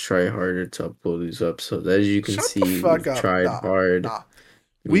promised to try harder to upload these episodes. As you can Shut see, the fuck we've up. tried Nah, hard. nah.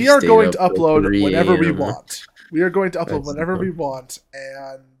 We've We are stayed going up to till upload 3 whenever we a.m. want. We are going to upload That's whenever we dumb. want,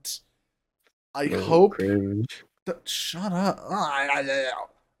 and I No, hope. cringe. Shut up.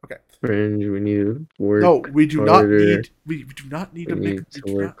 Okay. Cringe. We need to work No, we do not harder. need. We do not need We to make. need We to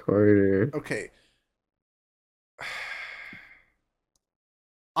do work not. harder. Okay.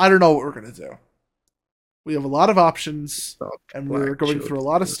 I don't know what we're gonna do. We have a lot of options, Stop and we're black going through a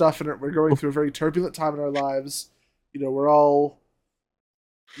lot of children. stuff, and we're going through a very turbulent time in our lives. You know, we're all,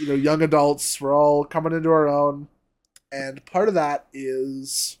 you know, young adults. We're all coming into our own, and part of that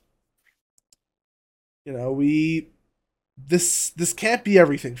is, you know, this can't be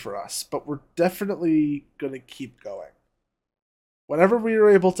everything for us, but we're definitely gonna keep going. Whenever we are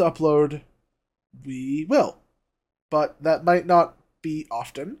able to upload, we will, but that might not be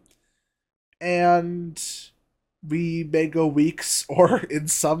often, and we may go weeks or, in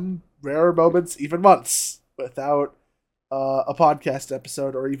some rare moments, even months without a podcast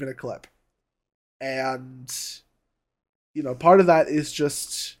episode or even a clip. And, you know, part of that is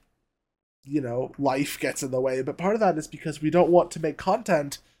just, you know, life gets in the way, but part of that is because we don't want to make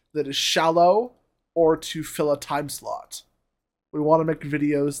content that is shallow or to fill a time slot. We want to make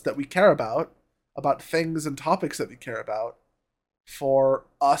videos that we care about things and topics that we care about, for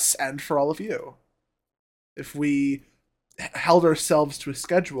us and for all of you. If we held ourselves to a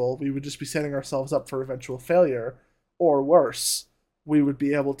schedule, we would just be setting ourselves up for eventual failure, or worse, we would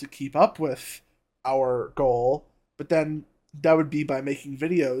be able to keep up with our goal, but then that would be by making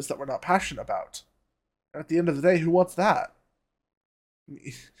videos that we're not passionate about. And at the end of the day, who wants that?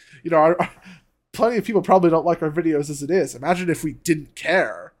 You know, plenty of people probably don't like our videos as it is. Imagine if we didn't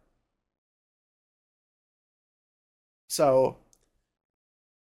care. So,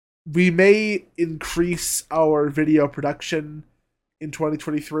 we may increase our video production in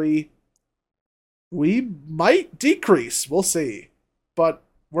 2023. We might decrease. We'll see. But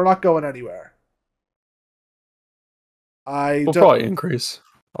we're not going anywhere. We'll probably increase.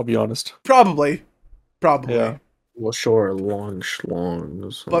 I'll be honest. Probably. Yeah. We'll show our long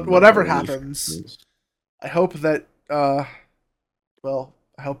schlongs. But on the whatever OnlyFans. happens, I hope that, well,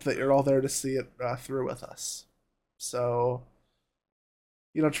 I hope that you're all there to see it through with us. So,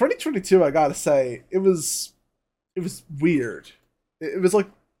 you know, 2022, I gotta say, it was weird. It was like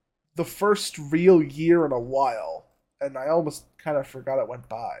the first real year in a while, and I almost kind of forgot it went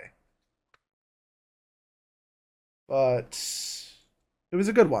by. But it was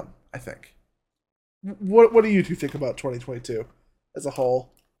a good one, I think. What do you two think about 2022 as a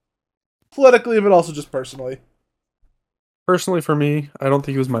whole? Politically, but also just personally. Personally, for me, I don't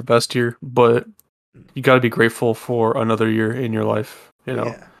think it was my best year, but you got to be grateful for another year in your life. You know,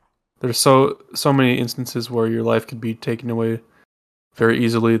 Yeah. there's so many instances where your life could be taken away very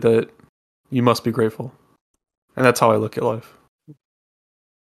easily that you must be grateful, and that's how I look at life.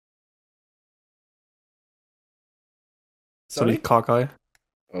 Sonny? Cockeye.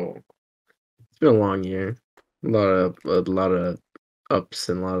 Oh, it's been a long year. A lot of ups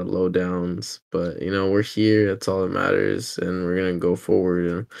and a lot of low downs, but you know we're here. That's all that matters, and we're gonna go forward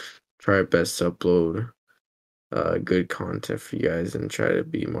and try our best to upload good content for you guys and try to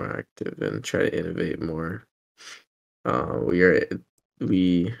be more active and try to innovate more. We are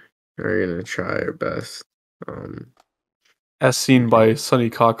gonna try our best. As seen by Sonny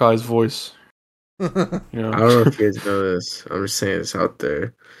Cockeye's voice. You know? I don't know if you guys know this. I'm just saying this out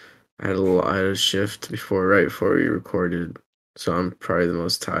there. I had a shift right before we recorded, so I'm probably the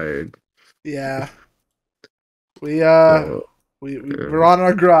most tired. Yeah. We So We're on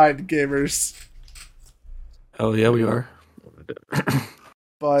our grind, gamers. Hell yeah, we are.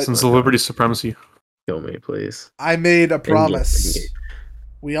 But Since the Liberty Supremacy. Kill me, please. I made a Engage. promise.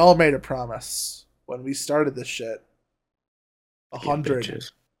 We all made a promise when we started this shit. 100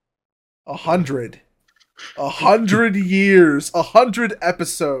 years, 100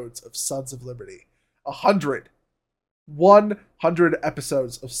 episodes of Sons of Liberty. 100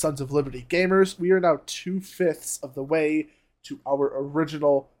 episodes of Sons of Liberty. Gamers, we are now 2/5 of the way to our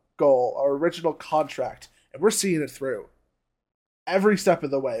original goal, our original contract, and we're seeing it through. Every step of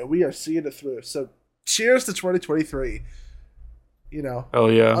the way, we are seeing it through. So, cheers to 2023. You know, Oh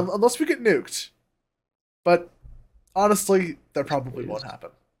yeah. unless we get nuked. But honestly, that probably won't happen.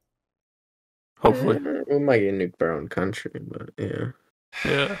 Hopefully. We might get nuked by our own country, but yeah.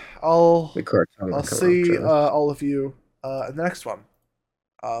 Yeah. I'll The cartel I'll see all of you in the next one,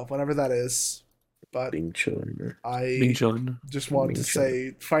 whenever that is. But being chilling. Being I chilling. just wanted to being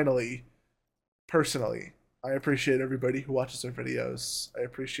chillin'. say, finally, personally, I appreciate everybody who watches our videos. I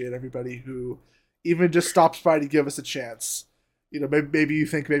appreciate everybody who even just stops by to give us a chance. You know, maybe you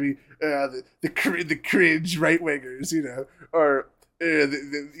think the cringe right wingers, you know, or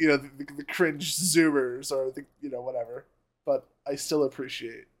the cringe Zoomers, or whatever. But I still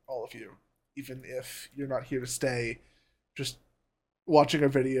appreciate all of you, even if you're not here to stay. Just watching our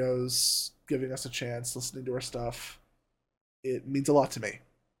videos, giving us a chance, listening to our stuff. It means a lot to me.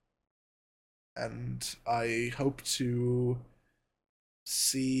 And I hope to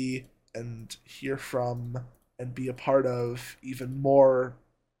see and hear from and be a part of even more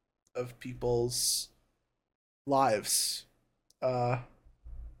of people's lives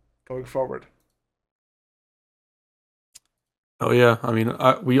going forward. Oh yeah. I mean,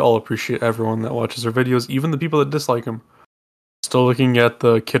 we all appreciate everyone that watches our videos, even the people that dislike them. Still looking at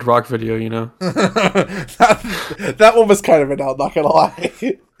the Kid Rock video, you know. that one was kind of an out, not gonna lie.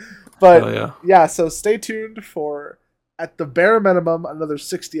 But yeah, so stay tuned for, at the bare minimum, another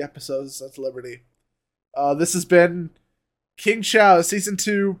 60 episodes of Liberty. This has been King Chow Season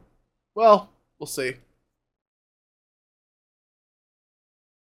 2. Well, we'll see.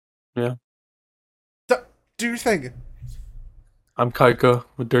 Yeah. Do your thing. I'm Kaika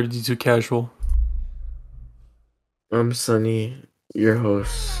with Dirty D2 Casual. I'm Sunny, your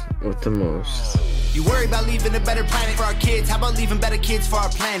host with the most. You worry about leaving a better planet for our kids. How about leaving better kids for our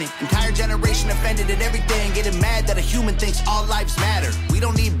planet? Entire generation offended at everything, getting mad that a human thinks all lives matter. We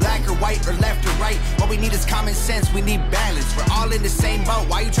don't need black or white or left or right. What we need is common sense. We need balance. We're all in the same boat.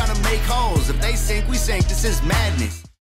 Why you trying to make holes? If they sink, we sink. This is madness.